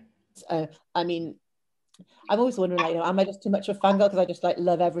 Yeah. I mean, I'm always wondering, like, am I just too much of a fangirl because I just like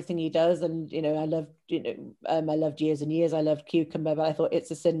love everything he does, and I loved, I loved Years and Years, I loved Cucumber, but I thought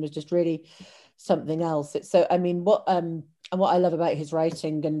It's a Sin was just really something else. It's so, I mean, what and what I love about his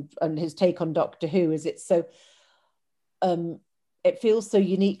writing and his take on Doctor Who is it's so it feels so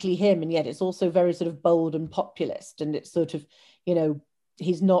uniquely him, and yet it's also very sort of bold and populist, and it's sort of,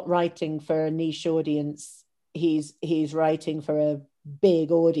 he's not writing for a niche audience, he's writing for a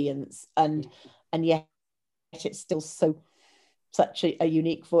big audience, and yet it's still such a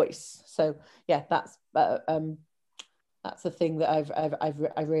unique voice. So yeah, that's the thing that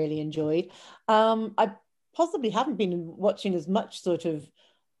I've really enjoyed. I possibly haven't been watching as much sort of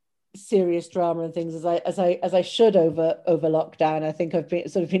serious drama and things as I should over lockdown. I think I've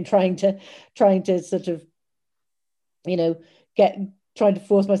been trying to sort of trying to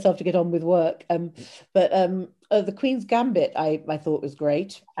force myself to get on with work. But the Queen's Gambit I thought was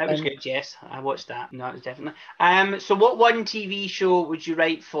great. That was good. Yes, I watched that. No, it was definitely. So what one TV show would you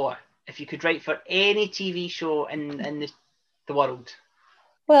write for if you could write for any TV show in the world?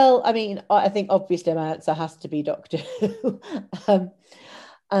 Well, I mean, I think obviously my answer has to be Doctor Who.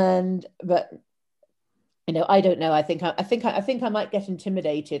 But I don't know. I think I might get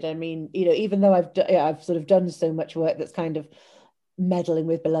intimidated. I mean, even though I've sort of done so much work that's kind of meddling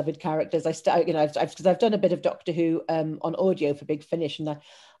with beloved characters, because I've done a bit of Doctor Who on audio for Big Finish, and I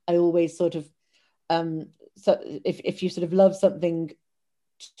always sort of so if you sort of love something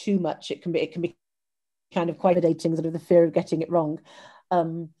too much, it can be kind of quite intimidating, sort of the fear of getting it wrong.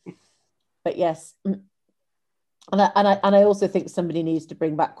 But yes. And I also think somebody needs to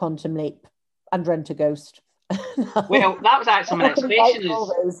bring back Quantum Leap and Rent a Ghost. Well, that was actually my next question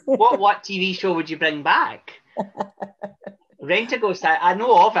is, what TV show would you bring back? Rent a Ghost, I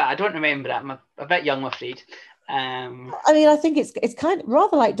know of it. I don't remember it. I'm a bit young, I'm afraid. I mean, I think it's kind of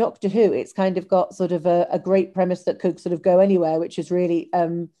rather like Doctor Who. It's kind of got sort of a great premise that could sort of go anywhere, which is really,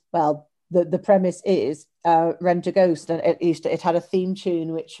 well, the premise is Rent a Ghost, and it had a theme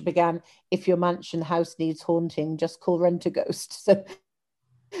tune which began, "If your mansion house needs haunting, just call Rent a Ghost." So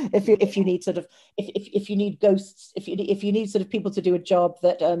if you need sort of if you need ghosts, if you need sort of people to do a job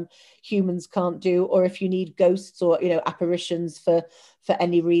that humans can't do, or if you need ghosts or apparitions for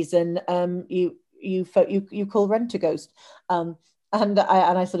any reason, you call Rent a Ghost. And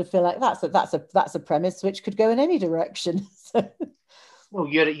I sort of feel like that's a premise which could go in any direction. So. Well,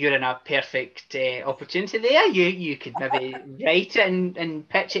 you're in a perfect opportunity there. You could maybe write it and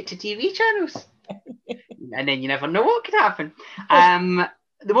pitch it to TV channels, and then you never know what could happen.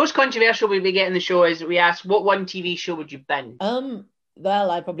 The most controversial we get in the show is we ask, what one TV show would you bin?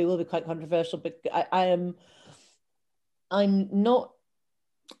 Well, I probably will be quite controversial, but I'm not,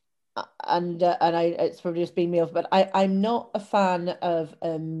 and it's probably just being me off, but I'm not a fan of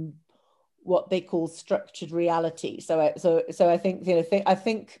what they call structured reality. So I think I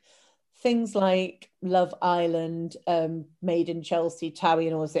think things like Love Island, Made in Chelsea, Towie,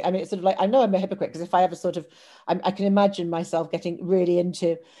 and all this. I mean, it's sort of like, I know I'm a hypocrite, because if I ever sort of, I can imagine myself getting really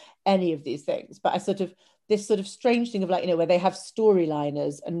into any of these things, but this sort of strange thing of like, where they have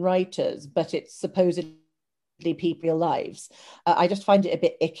storyliners and writers, but it's supposedly people's lives. I just find it a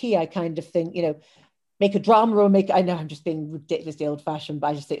bit icky. I kind of think, make a drama or I know I'm just being ridiculously old fashioned, but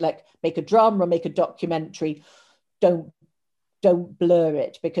I just think, like, make a drama or make a documentary. Don't blur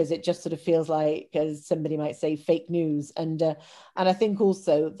it, because it just sort of feels like, as somebody might say, fake news. And I think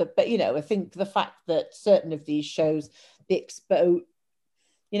also that, but I think the fact that certain of these shows, I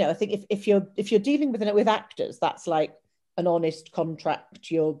think if you're dealing with actors, that's like an honest contract.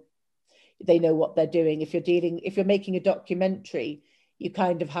 They know what they're doing. If you're making a documentary, you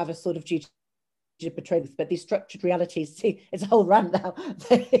kind of have a sort of duty to portray. But these structured realities, see, it's a whole rant now.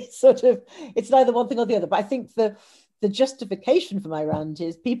 It's neither one thing or the other. But I think the justification for my rant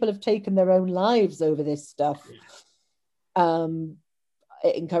is people have taken their own lives over this stuff.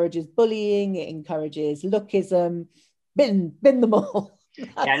 It encourages bullying, it encourages lookism. Bin them all.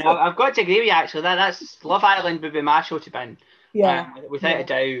 Yeah, no, I've got to agree with you, actually. That's Love Island would be my show to bin. Yeah, without a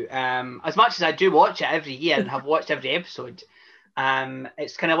doubt. As much as I do watch it every year and have watched every episode,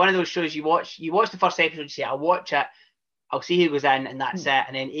 it's kind of one of those shows you watch the first episode, you say, I'll watch it, I'll see who goes in, and that's it.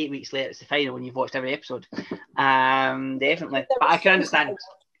 And then 8 weeks later, it's the final when you've watched every episode. Definitely. But I can understand.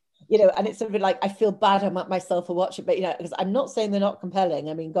 And it's sort of like, I feel bad about myself for watching, but because I'm not saying they're not compelling.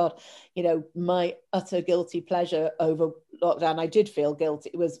 I mean, God, my utter guilty pleasure over lockdown, I did feel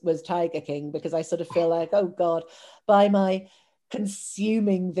guilty, was Tiger King, because I sort of feel like, oh God, by my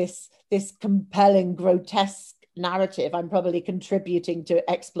consuming this compelling, grotesque narrative, I'm probably contributing to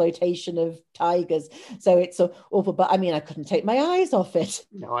exploitation of tigers. So it's so awful. But I mean, I couldn't take my eyes off it.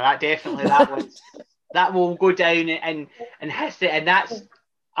 No, that was That will go down in history, and that's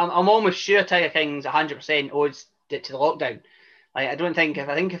I'm almost sure Tiger King's 100% owes it to the lockdown. Like I don't think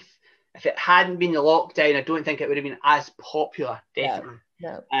if it hadn't been the lockdown, I don't think it would have been as popular. Definitely,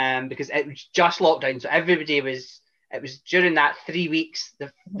 No. because it was just lockdown, so everybody was. It was during that 3 weeks,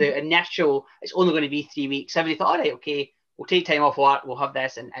 the initial. It's only going to be 3 weeks. Everybody thought, all right, okay, we'll take time off work, we'll have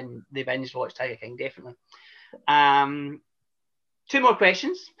this, and they binged watched Tiger King definitely. Two more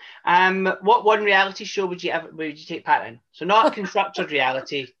questions. What one reality show would you take part in? So not constructed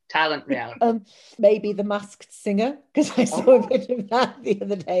reality, talent reality. Maybe The Masked Singer, because I saw a bit of that the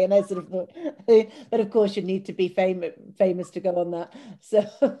other day, and I sort of thought, but of course you need to be famous to go on that. So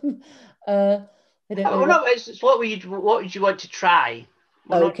I don't know. No, it's what would you want to try?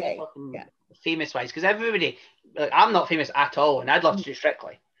 We're okay. not talking famous wise, because everybody, like, I'm not famous at all, and I'd love to do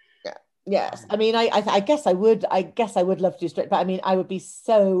Strictly. Yes, I mean, I guess I would love to do Strictly, but I mean, I would be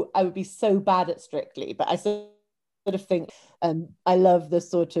so bad at Strictly. But I sort of think I love the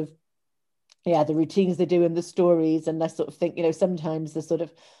sort of the routines they do and the stories, and I sort of think, you know, sometimes the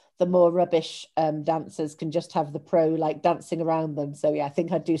more rubbish dancers can just have the pro like dancing around them. So yeah, I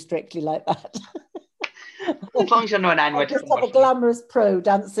think I'd do Strictly like that. As long as you're not an just have a glamorous pro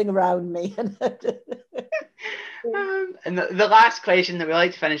dancing around me. And the last question that we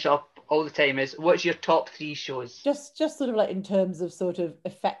like to finish off all the time is, what's your top 3 shows? Just sort of like in terms of sort of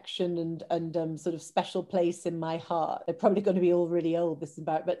affection and sort of special place in my heart. They're probably going to be all really old, this is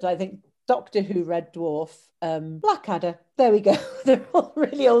about, but I think Doctor Who, Red Dwarf, Blackadder. There we go. They're all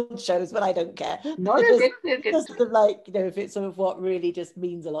really old shows, but I don't care. No, they're good. Just sort of like, you know, if it's sort of what really just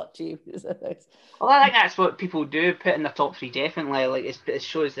means a lot to you. Well, I think that's what people do put in their top 3, definitely. Like it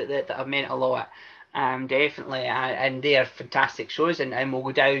shows that have meant a lot, definitely, and they are fantastic shows, and will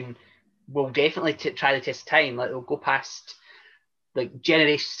go down. We'll definitely try the test of time. Like they'll go past like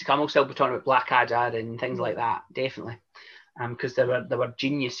generations to come. We'll still be talking about Blackadder and things like that, definitely. Because there were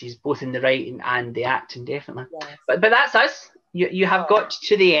geniuses both in the writing and the acting, definitely. Yes. But that's us. You have got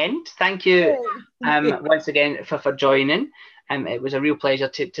to the end. Thank you once again for joining. It was a real pleasure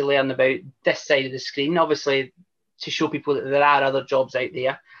to learn about this side of the screen. Obviously, to show people that there are other jobs out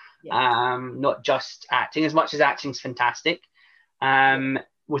there, not just acting. As much as acting's fantastic,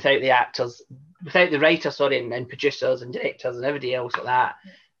 without the actors, without the writers, and producers and directors and everybody else like that,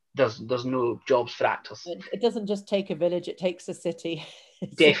 there's no jobs for actors. It doesn't just take a village; it takes a city.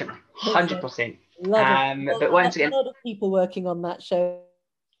 Definitely, 100%. But once again, a lot of people working on that show.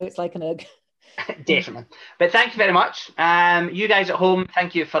 It's like an egg. Definitely. But thank you very much. You guys at home,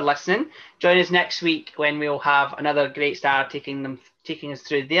 thank you for listening. Join us next week when we'll have another great star taking us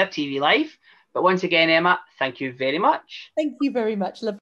through their TV life. But once again, Emma, thank you very much. Thank you very much. Love.